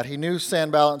about that. He knew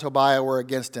Sanballat and Tobiah were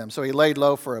against him, so he laid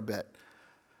low for a bit.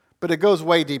 But it goes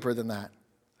way deeper than that.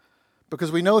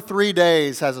 Because we know 3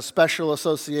 days has a special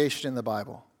association in the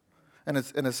Bible. And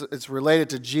it's related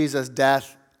to Jesus'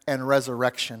 death and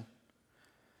resurrection.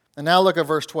 And now look at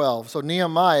verse 12. So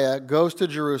Nehemiah goes to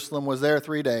Jerusalem, was there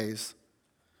 3 days,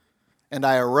 and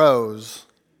I arose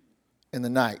in the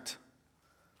night.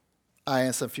 I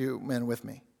and some few men with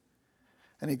me.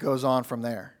 And he goes on from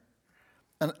there.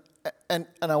 And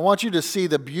I want you to see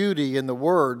the beauty in the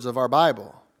words of our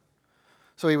Bible.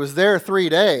 So he was there 3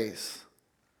 days,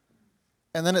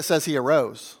 and then it says he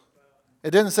arose.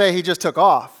 It didn't say he just took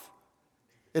off.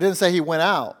 It didn't say he went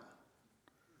out.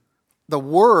 The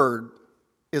word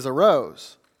is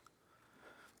arose.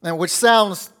 And which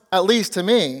sounds, at least to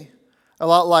me, a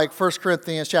lot like 1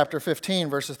 Corinthians chapter 15,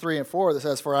 verses 3 and 4, that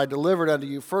says, for I delivered unto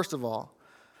you first of all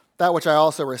that which I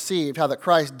also received, how that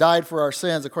Christ died for our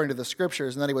sins according to the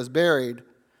Scriptures, and that he was buried,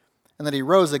 and that he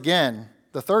rose again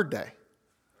the third day,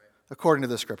 according to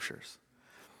the Scriptures.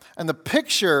 And the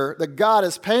picture that God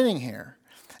is painting here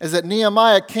is that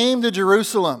Nehemiah came to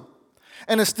Jerusalem,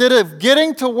 and instead of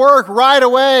getting to work right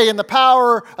away in the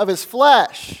power of his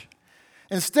flesh,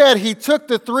 instead he took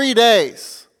the 3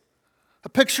 days, a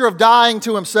picture of dying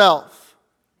to himself,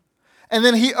 and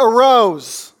then he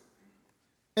arose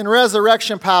in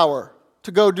resurrection power to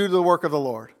go do the work of the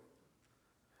Lord.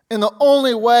 And the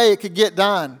only way it could get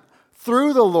done,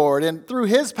 through the Lord and through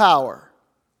his power.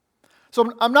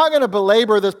 So I'm not going to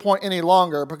belabor this point any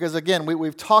longer because, again,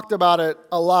 we've talked about it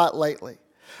a lot lately.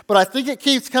 But I think it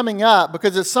keeps coming up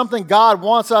because it's something God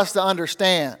wants us to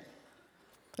understand.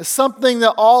 It's something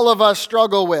that all of us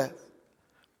struggle with.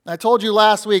 I told you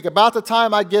last week, about the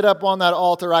time I get up on that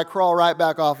altar, I crawl right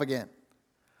back off again.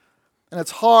 And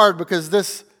it's hard because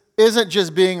this isn't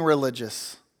just being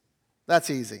religious. That's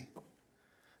easy.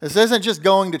 This isn't just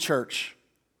going to church.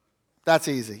 That's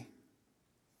easy.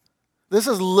 This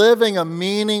is living a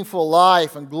meaningful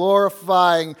life and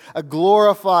a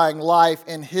glorifying life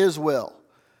in His will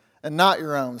and not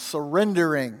your own.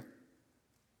 Surrendering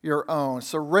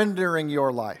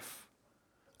your life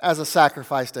as a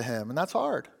sacrifice to Him. And that's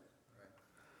hard.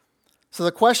 So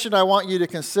the question I want you to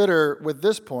consider with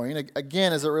this point,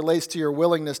 again, as it relates to your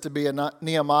willingness to be a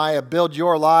Nehemiah, build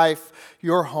your life,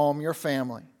 your home, your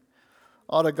family,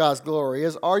 all to God's glory,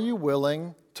 is, are you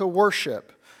willing to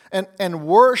worship? And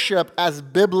worship as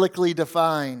biblically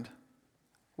defined.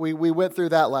 We went through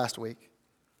that last week.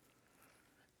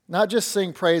 Not just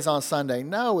sing praise on Sunday.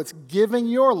 No, it's giving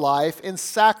your life in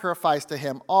sacrifice to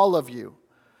Him, all of you.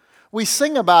 We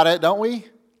sing about it, don't we?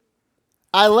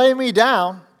 I lay me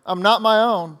down. I'm not my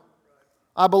own.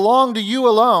 I belong to you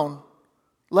alone.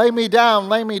 Lay me down,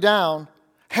 lay me down.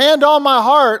 Hand on my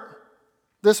heart,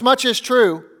 this much is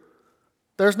true.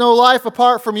 There's no life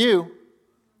apart from you.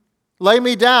 Lay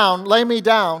me down, lay me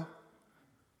down.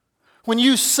 When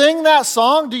you sing that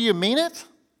song, do you mean it?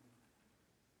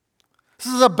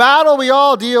 This is a battle we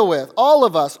all deal with, all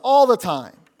of us, all the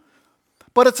time.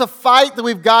 But it's a fight that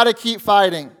we've got to keep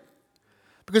fighting.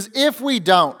 Because if we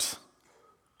don't,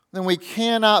 then we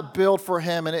cannot build for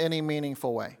Him in any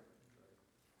meaningful way.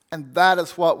 And that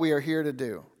is what we are here to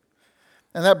do.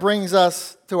 And that brings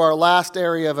us to our last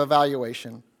area of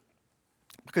evaluation.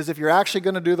 Because if you're actually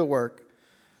going to do the work,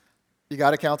 you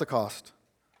got to count the cost.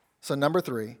 So number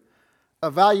 3,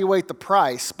 evaluate the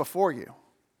price before you.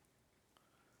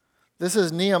 This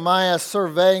is Nehemiah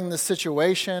surveying the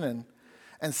situation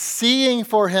and seeing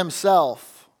for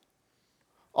himself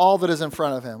all that is in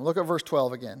front of him. Look at verse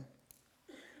 12 again.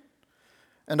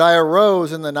 And I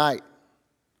arose in the night,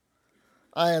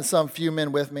 I and some few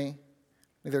men with me.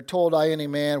 Neither told I any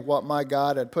man what my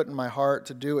God had put in my heart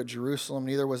to do at Jerusalem.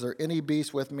 Neither was there any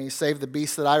beast with me, save the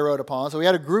beast that I rode upon. So we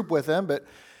had a group with him, but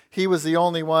he was the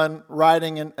only one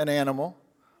riding an animal.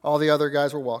 All the other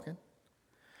guys were walking.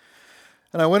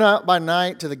 And I went out by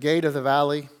night to the gate of the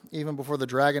valley, even before the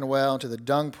dragon well, and to the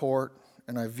dung port.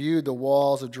 And I viewed the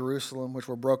walls of Jerusalem, which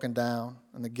were broken down,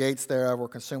 and the gates thereof were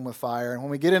consumed with fire. And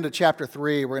when we get into chapter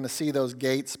 3, we're going to see those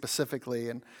gates specifically,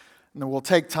 and we'll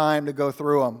take time to go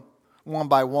through them one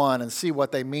by one and see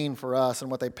what they mean for us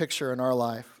and what they picture in our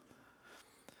life.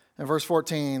 In verse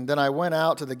 14, then I went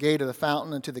out to the gate of the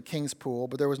fountain and to the king's pool,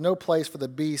 but there was no place for the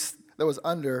beast that was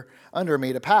under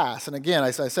me to pass. And again,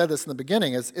 I said this in the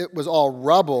beginning, it was all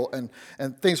rubble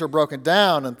and things were broken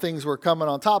down and things were coming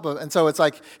on top of it. And so it's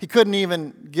like he couldn't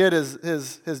even get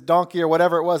his donkey or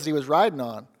whatever it was that he was riding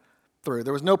on through.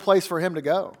 There was no place for him to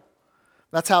go.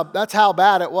 That's how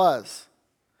bad it was.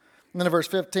 And then in verse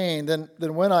 15, then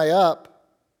went I up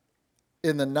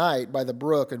in the night by the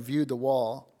brook and viewed the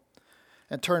wall,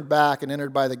 and turned back and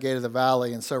entered by the gate of the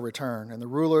valley, and so returned. And the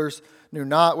rulers knew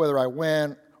not whither I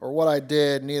went or what I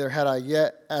did, neither had I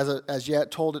yet as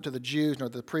yet told it to the Jews, nor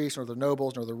the priests, nor the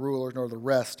nobles, nor the rulers, nor the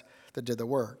rest that did the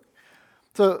work.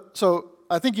 So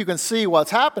I think you can see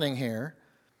what's happening here.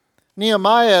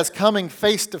 Nehemiah is coming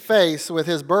face to face with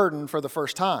his burden for the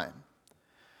first time.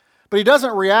 But he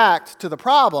doesn't react to the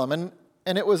problem,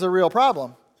 and it was a real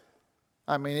problem.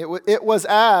 I mean, it was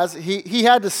as he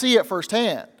had to see it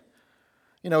firsthand.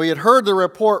 You know, he had heard the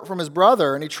report from his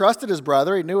brother, and he trusted his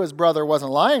brother. He knew his brother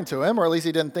wasn't lying to him, or at least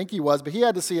he didn't think he was, but he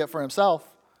had to see it for himself.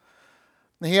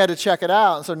 And he had to check it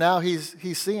out, and so now he's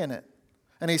seeing it.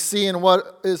 And he's seeing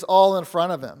what is all in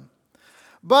front of him.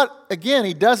 But, again,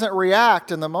 he doesn't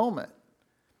react in the moment.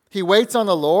 He waits on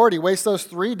the Lord. He waits those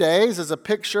 3 days as a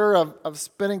picture of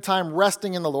spending time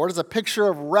resting in the Lord, as a picture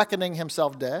of reckoning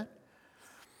himself dead.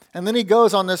 And then he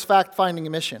goes on this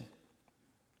fact-finding mission.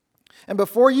 And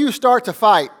before you start to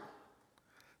fight,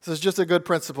 this is just a good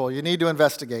principle. You need to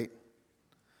investigate.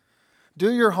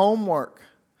 Do your homework.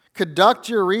 Conduct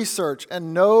your research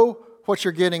and know what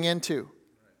you're getting into.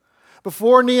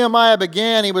 Before Nehemiah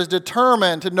began, he was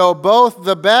determined to know both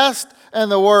the best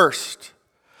and the worst,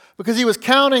 because he was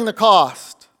counting the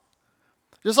cost.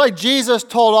 Just like Jesus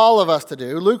told all of us to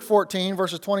do. Luke 14,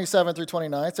 verses 27 through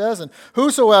 29 says, and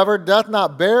whosoever doth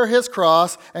not bear his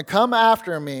cross and come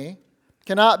after me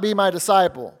cannot be my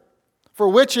disciple. For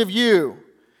which of you,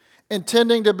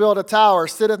 intending to build a tower,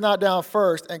 sitteth not down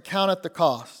first and counteth the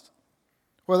cost,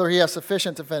 whether he have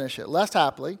sufficient to finish it? Lest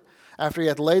haply, after he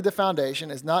hath laid the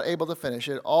foundation, is not able to finish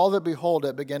it, all that behold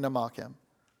it begin to mock him.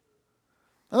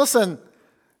 Now listen,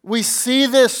 we see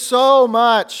this so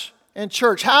much in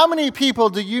church. How many people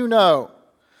do you know,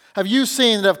 have you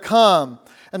seen, that have come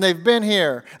and they've been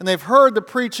here and they've heard the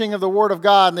preaching of the Word of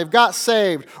God and they've got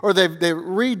saved, or they've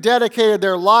rededicated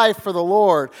their life for the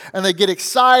Lord and they get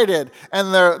excited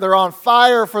and they're on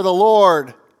fire for the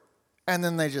Lord, and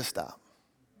then they just stop?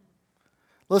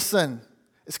 Listen,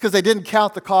 it's because they didn't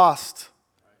count the cost.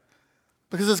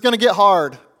 Because it's going to get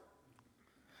hard.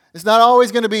 It's not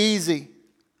always going to be easy.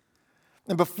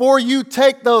 And before you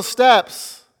take those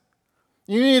steps,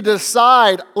 you need to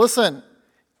decide, listen,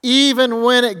 even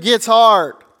when it gets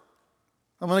hard,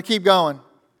 I'm going to keep going.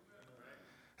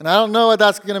 And I don't know what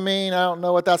that's going to mean. I don't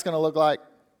know what that's going to look like.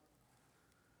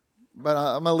 But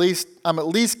I'm at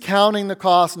least counting the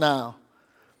cost now.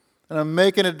 And I'm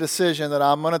making a decision that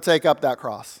I'm going to take up that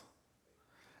cross.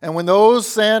 And when those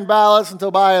Sanballats and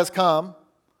Tobiahs come,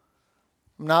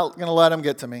 I'm not going to let them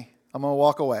get to me. I'm going to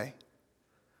walk away.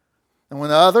 And when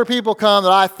the other people come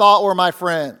that I thought were my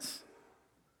friends,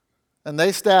 and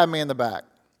they stab me in the back,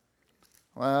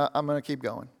 well, I'm going to keep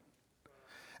going.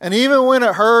 And even when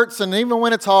it hurts and even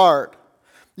when it's hard,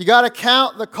 you got to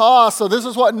count the cost. So this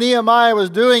is what Nehemiah was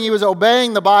doing. He was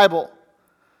obeying the Bible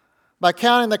by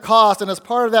counting the cost. And as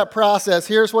part of that process,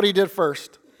 here's what he did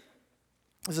first.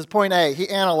 This is point A. He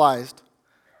analyzed.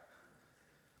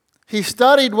 He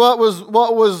studied what was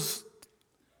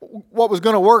going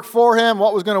to work for him,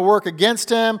 what was going to work against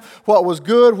him, what was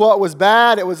good, what was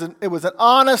bad. It was an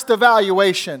honest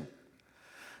evaluation.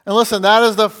 And listen, that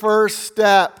is the first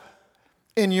step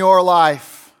in your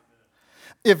life.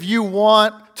 If you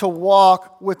want to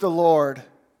walk with the Lord,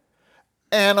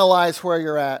 analyze where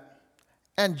you're at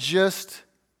and just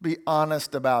be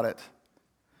honest about it.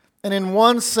 And in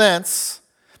one sense,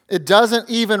 it doesn't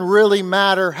even really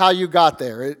matter how you got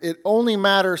there. It only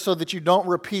matters so that you don't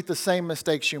repeat the same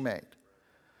mistakes you made.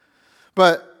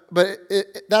 But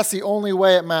that's the only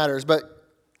way it matters. But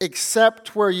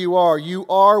accept where you are. You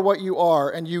are what you are,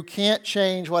 and you can't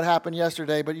change what happened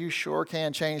yesterday, but you sure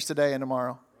can change today and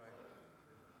tomorrow.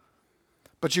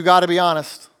 But you got to be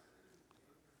honest.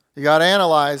 You got to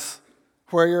analyze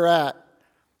where you're at.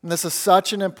 And this is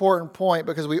such an important point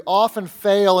because we often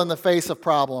fail in the face of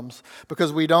problems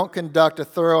because we don't conduct a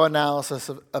thorough analysis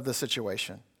of the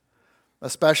situation,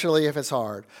 especially if it's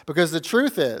hard. Because the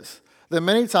truth is that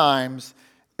many times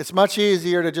it's much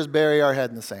easier to just bury our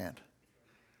head in the sand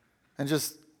and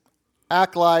just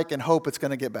act like and hope it's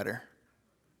going to get better.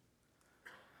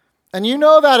 And you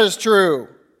know that is true.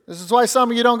 This is why some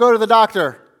of you don't go to the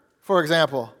doctor, for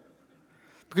example,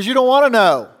 because you don't want to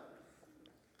know.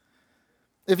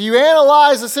 If you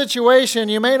analyze the situation,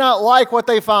 you may not like what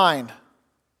they find.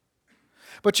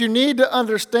 But you need to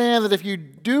understand that if you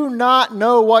do not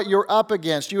know what you're up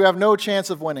against, you have no chance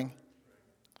of winning.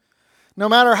 No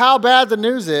matter how bad the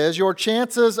news is, your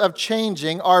chances of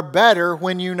changing are better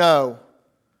when you know.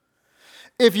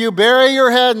 If you bury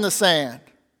your head in the sand,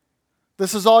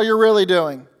 this is all you're really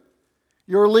doing.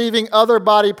 You're leaving other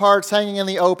body parts hanging in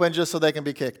the open just so they can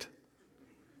be kicked.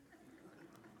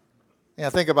 Yeah,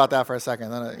 think about that for a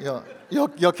second. Then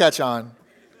you'll catch on.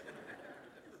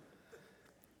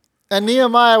 And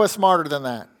Nehemiah was smarter than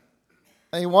that.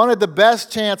 And he wanted the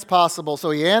best chance possible, so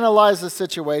he analyzed the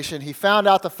situation. He found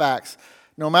out the facts,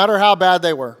 no matter how bad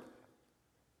they were.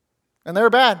 And they were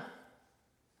bad.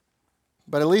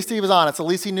 But at least he was honest. At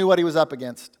least he knew what he was up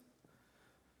against.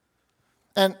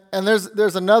 And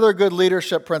there's another good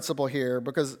leadership principle here,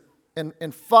 because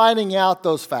in finding out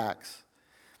those facts,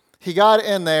 he got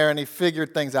in there and he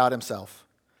figured things out himself.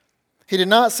 He did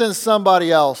not send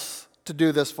somebody else to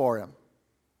do this for him.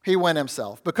 He went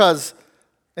himself, because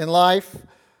in life,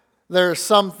 there are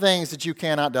some things that you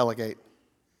cannot delegate.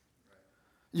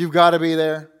 You've got to be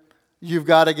there. You've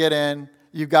got to get in.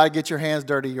 You've got to get your hands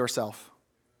dirty yourself.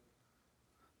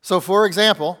 So, for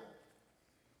example,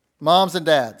 moms and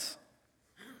dads,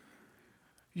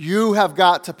 you have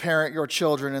got to parent your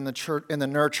children in the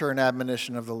nurture and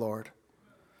admonition of the Lord.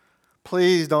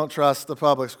 Please don't trust the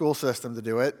public school system to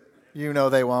do it. You know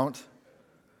they won't.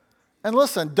 And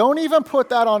listen, don't even put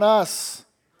that on us.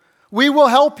 We will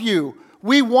help you.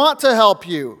 We want to help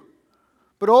you.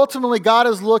 But ultimately, God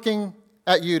is looking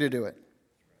at you to do it.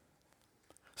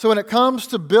 So when it comes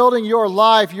to building your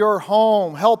life, your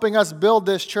home, helping us build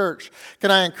this church,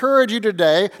 can I encourage you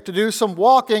today to do some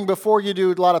walking before you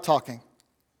do a lot of talking?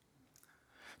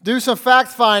 Do some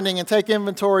fact-finding and take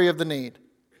inventory of the need.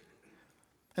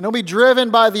 And don't be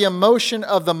driven by the emotion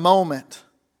of the moment.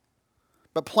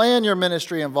 But plan your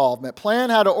ministry involvement. Plan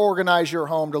how to organize your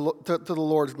home to the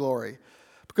Lord's glory.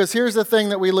 Because here's the thing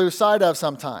that we lose sight of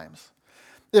sometimes.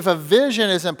 If a vision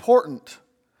is important,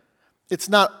 it's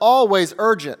not always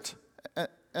urgent.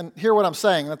 And hear what I'm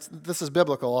saying. This is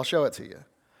biblical. I'll show it to you.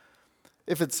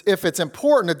 If it's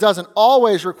important, it doesn't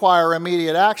always require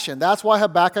immediate action. That's why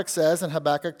Habakkuk says in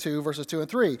Habakkuk 2, verses 2 and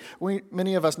 3.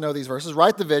 Many of us know these verses.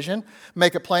 Write the vision,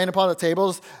 make it plain upon the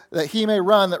tables, that he may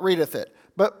run that readeth it.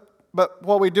 But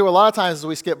what we do a lot of times is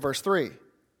we skip verse 3.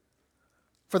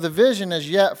 For the vision is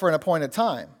yet for an appointed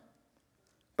time.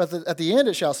 But at the end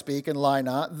it shall speak and lie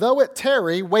not. Though it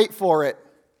tarry, wait for it,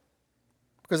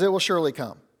 because it will surely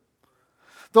come.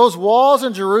 Those walls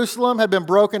in Jerusalem had been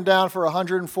broken down for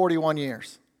 141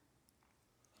 years.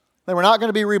 They were not going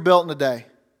to be rebuilt in a day.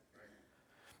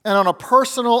 And on a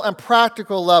personal and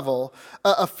practical level,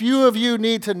 a few of you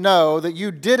need to know that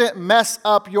you didn't mess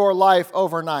up your life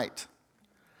overnight.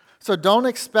 So don't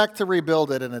expect to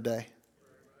rebuild it in a day.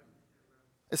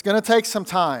 It's going to take some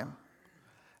time.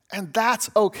 And that's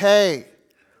okay.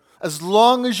 As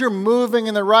long as you're moving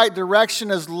in the right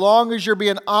direction, as long as you're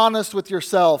being honest with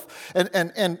yourself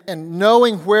and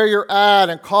knowing where you're at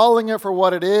and calling it for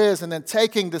what it is and then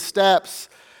taking the steps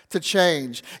to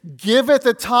change. Give it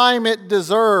the time it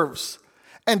deserves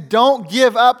and don't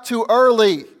give up too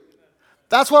early.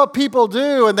 That's what people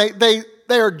do, and they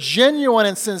are genuine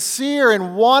and sincere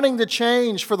in wanting to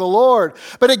change for the Lord.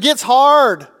 But it gets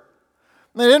hard.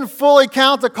 They didn't fully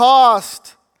count the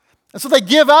cost. And so they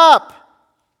give up.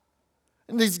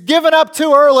 And he's given up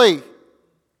too early.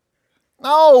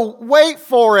 No, wait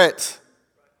for it.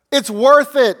 It's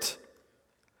worth it.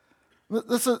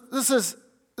 This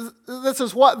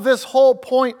is what this whole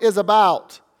point is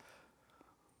about.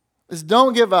 Is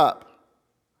don't give up.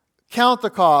 Count the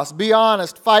cost. Be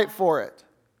honest. Fight for it.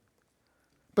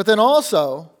 But then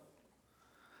also,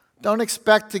 don't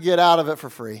expect to get out of it for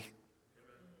free.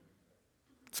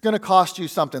 It's going to cost you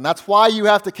something. That's why you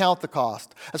have to count the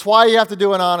cost. That's why you have to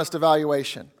do an honest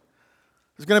evaluation.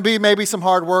 There's going to be maybe some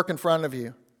hard work in front of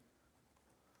you.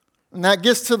 And that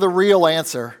gets to the real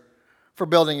answer for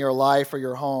building your life or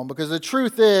your home. Because the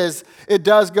truth is, it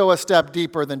does go a step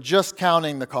deeper than just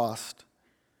counting the cost.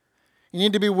 You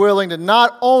need to be willing to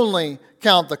not only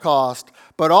count the cost,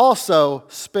 but also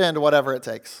spend whatever it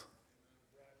takes.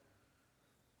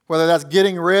 Whether that's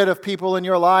getting rid of people in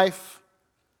your life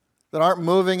that aren't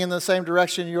moving in the same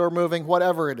direction you're moving,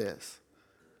 whatever it is.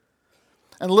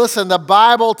 And listen, the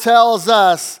Bible tells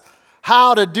us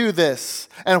how to do this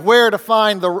and where to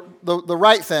find the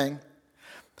right thing.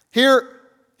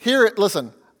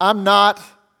 Listen, I'm not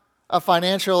a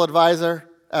financial advisor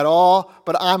at all,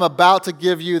 but I'm about to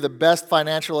give you the best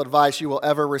financial advice you will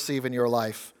ever receive in your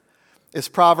life. It's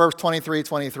Proverbs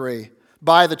 23:23.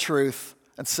 Buy the truth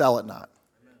and sell it not.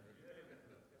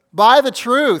 Buy the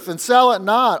truth and sell it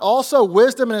not. Also,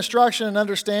 wisdom and instruction and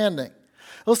understanding.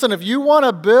 Listen, if you want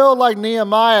to build like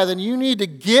Nehemiah, then you need to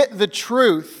get the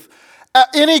truth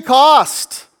at any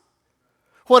cost.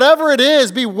 Whatever it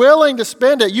is, be willing to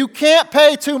spend it. You can't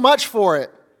pay too much for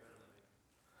it.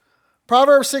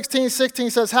 Proverbs 16:16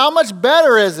 says, how much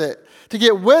better is it to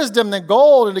get wisdom than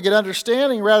gold and to get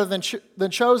understanding rather than to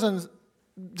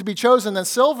be chosen than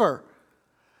silver?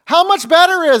 How much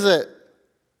better is it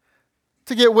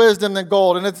to get wisdom than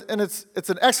gold? And it's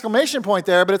an exclamation point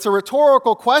there, but it's a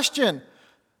rhetorical question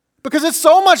because it's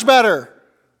so much better.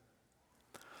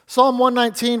 Psalm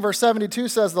 119 verse 72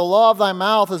 says, the law of thy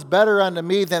mouth is better unto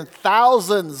me than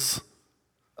thousands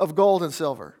of gold and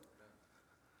silver.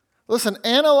 Listen,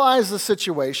 analyze the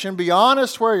situation, be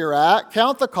honest where you're at,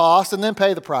 count the cost, and then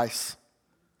pay the price.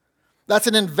 That's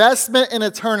an investment in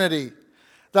eternity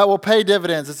that will pay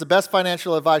dividends. It's the best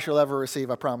financial advice you'll ever receive,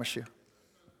 I promise you.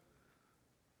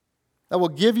 That will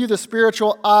give you the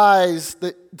spiritual eyes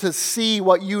to see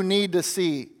what you need to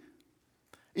see,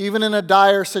 even in a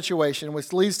dire situation,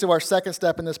 which leads to our second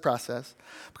step in this process.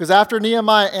 Because after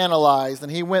Nehemiah analyzed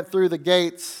and he went through the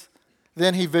gates,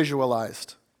 then he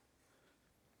visualized.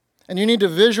 And you need to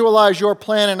visualize your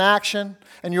plan in action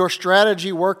and your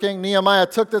strategy working. Nehemiah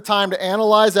took the time to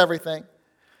analyze everything.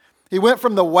 He went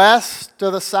from the west to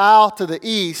the south to the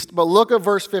east, but look at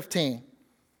verse 15.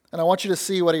 And I want you to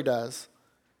see what he does.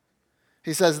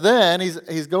 He says, then,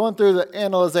 he's going through the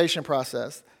analyzation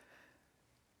process.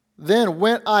 Then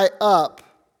went I up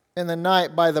in the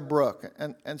night by the brook.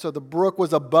 And so the brook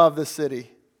was above the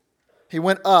city. He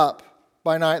went up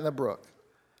by night in the brook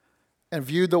and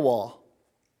viewed the wall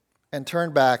and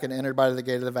turned back and entered by the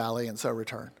gate of the valley and so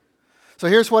returned. So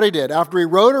here's what he did. After he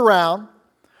rode around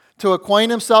to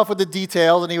acquaint himself with the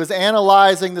details and he was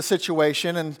analyzing the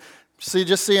situation and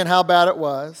just seeing how bad it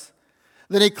was,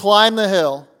 then he climbed the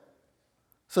hill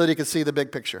so that he could see the big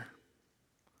picture.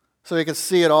 So he could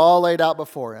see it all laid out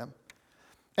before him.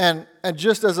 And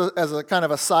just as a kind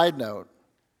of a side note,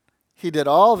 he did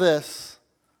all this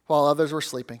while others were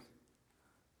sleeping.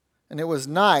 And it was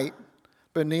night,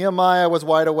 but Nehemiah was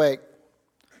wide awake.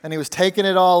 And he was taking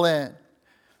it all in.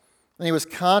 And he was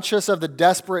conscious of the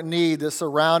desperate need that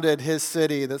surrounded his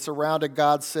city, that surrounded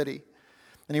God's city.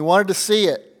 And he wanted to see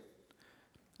it.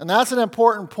 And that's an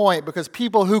important point because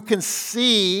people who can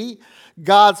see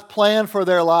God's plan for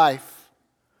their life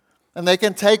and they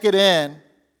can take it in,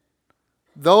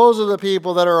 those are the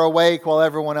people that are awake while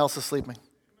everyone else is sleeping.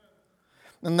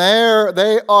 And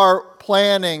they are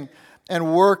planning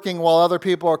and working while other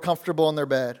people are comfortable in their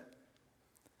bed.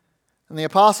 And the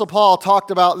Apostle Paul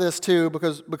talked about this too,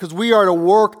 because we are to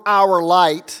work our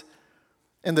light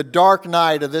in the dark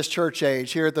night of this church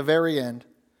age here at the very end.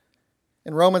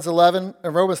 In Romans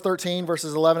 13,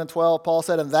 verses 11 and 12, Paul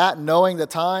said, "And that, knowing the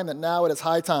time, that now it is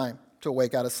high time to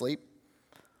awake out of sleep.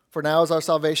 For now is our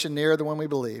salvation nearer than when we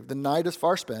believed. The night is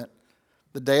far spent,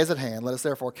 the day is at hand. Let us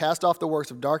therefore cast off the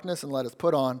works of darkness and let us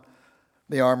put on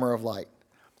the armor of light."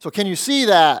 So can you see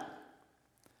that?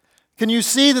 Can you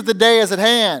see that the day is at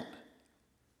hand?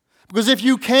 Because if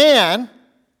you can,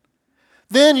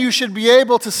 then you should be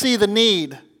able to see the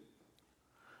need.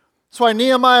 That's why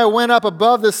Nehemiah went up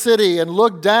above the city and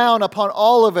looked down upon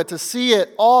all of it to see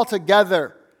it all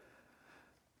together.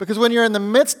 Because when you're in the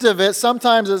midst of it,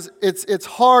 sometimes it's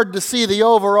hard to see the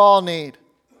overall need.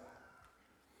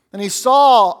 And he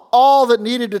saw all that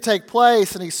needed to take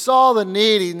place, and he saw the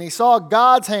need, and he saw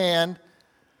God's hand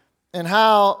and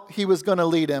how he was going to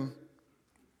lead him.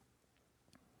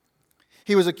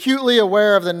 He was acutely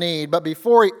aware of the need, but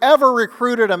before he ever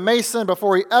recruited a mason,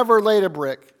 before he ever laid a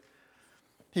brick,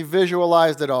 he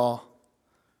visualized it all.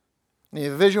 And he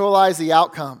visualized the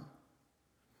outcome.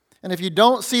 And if you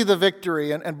don't see the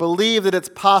victory and believe that it's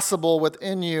possible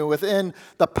within you, if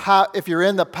you're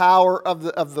in the power of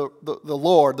the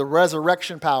Lord, the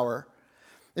resurrection power,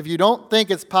 if you don't think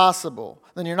it's possible,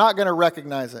 then you're not going to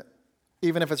recognize it,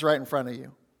 even if it's right in front of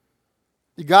you.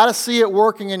 You got to see it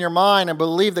working in your mind and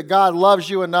believe that God loves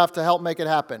you enough to help make it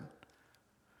happen.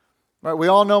 Right? We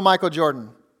all know Michael Jordan.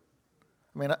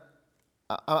 I mean,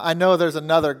 I know there's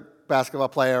another basketball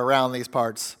player around these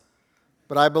parts,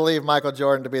 but I believe Michael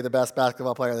Jordan to be the best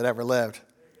basketball player that ever lived.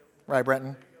 Right,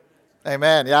 Brenton?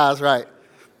 Amen. Yeah, that's right.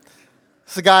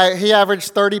 This guy, he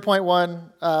averaged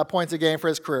 30.1 points a game for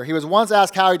his career. He was once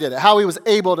asked how he did it, how he was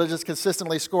able to just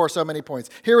consistently score so many points.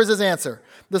 Here was his answer.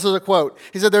 This was a quote.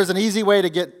 He said, there's an easy way to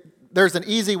get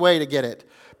it.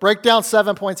 Break down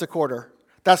 7 points a quarter.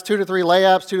 That's 2 to 3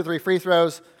 layups, 2 to 3 free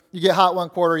throws. You get hot one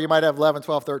quarter, you might have 11,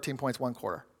 12, 13 points one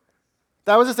quarter.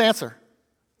 That was his answer.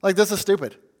 Like, this is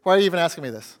stupid. Why are you even asking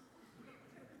me this?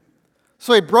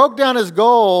 So he broke down his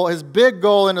goal, his big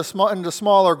goal, into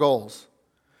smaller goals.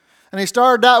 And he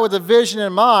started out with a vision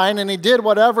in mind, and he did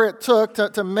whatever it took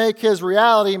to make his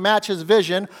reality match his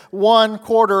vision, one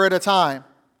quarter at a time.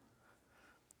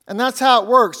 And that's how it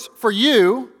works. For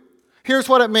you, here's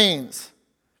what it means.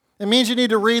 It means you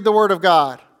need to read the Word of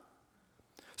God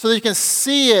so that you can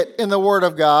see it in the Word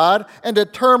of God and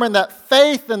determine that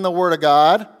faith in the Word of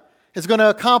God is going to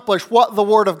accomplish what the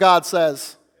Word of God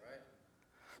says.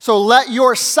 So let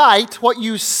your sight, what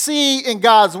you see in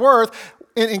God's Word,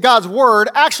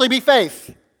 actually be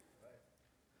faith.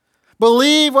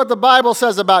 Believe what the Bible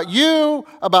says about you,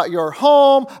 about your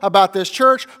home, about this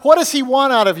church. What does He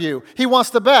want out of you? He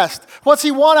wants the best. What's He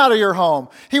want out of your home?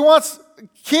 He wants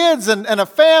kids and a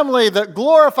family that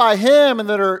glorify Him and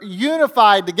that are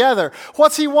unified together.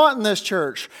 What's He want in this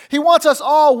church? He wants us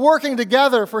all working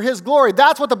together for His glory.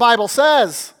 That's what the Bible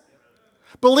says.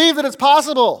 Believe that it's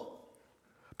possible.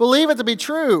 Believe it to be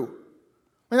true.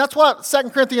 I mean, that's what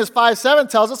 2 Corinthians 5:7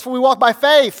 tells us, for we walk by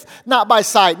faith, not by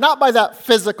sight, not by that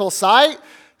physical sight,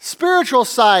 spiritual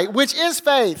sight, which is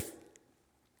faith.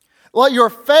 Let your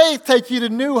faith take you to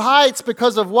new heights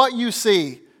because of what you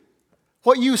see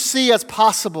as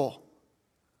possible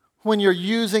when you're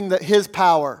using His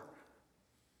power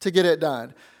to get it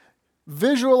done.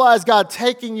 Visualize God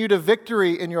taking you to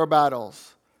victory in your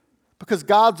battles because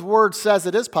God's Word says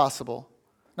it is possible.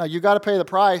 Now, you got to pay the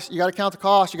price. You got to count the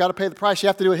cost. You got to pay the price. You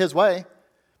have to do it His way.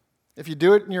 If you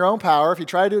do it in your own power, if you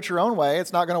try to do it your own way,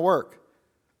 it's not going to work.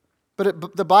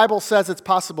 But the Bible says it's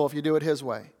possible if you do it His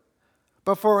way.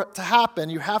 But for it to happen,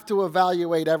 you have to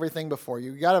evaluate everything before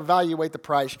you. You got to evaluate the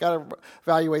price. You got to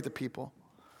evaluate the people.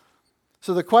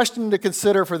 So the question to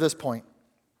consider for this point,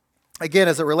 again,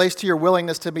 as it relates to your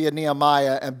willingness to be a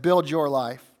Nehemiah and build your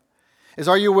life, is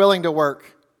are you willing to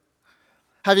work?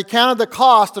 Have you counted the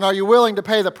cost, and are you willing to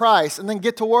pay the price and then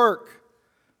get to work?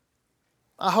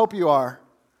 I hope you are.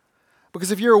 Because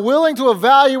if you're willing to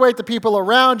evaluate the people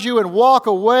around you and walk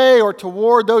away or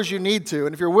toward those you need to,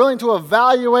 and if you're willing to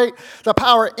evaluate the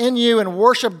power in you and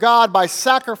worship God by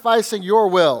sacrificing your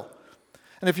will,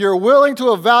 and if you're willing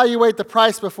to evaluate the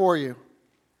price before you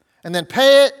and then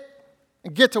pay it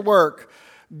and get to work,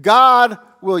 God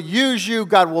will use you.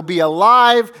 God will be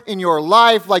alive in your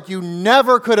life like you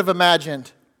never could have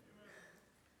imagined.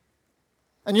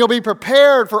 And you'll be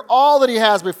prepared for all that He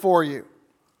has before you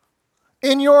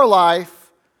in your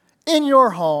life, in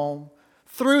your home,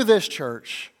 through this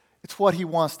church. It's what he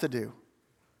wants to do.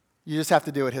 You just have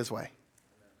to do it his way.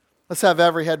 Let's have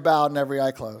every head bowed and every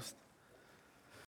eye closed.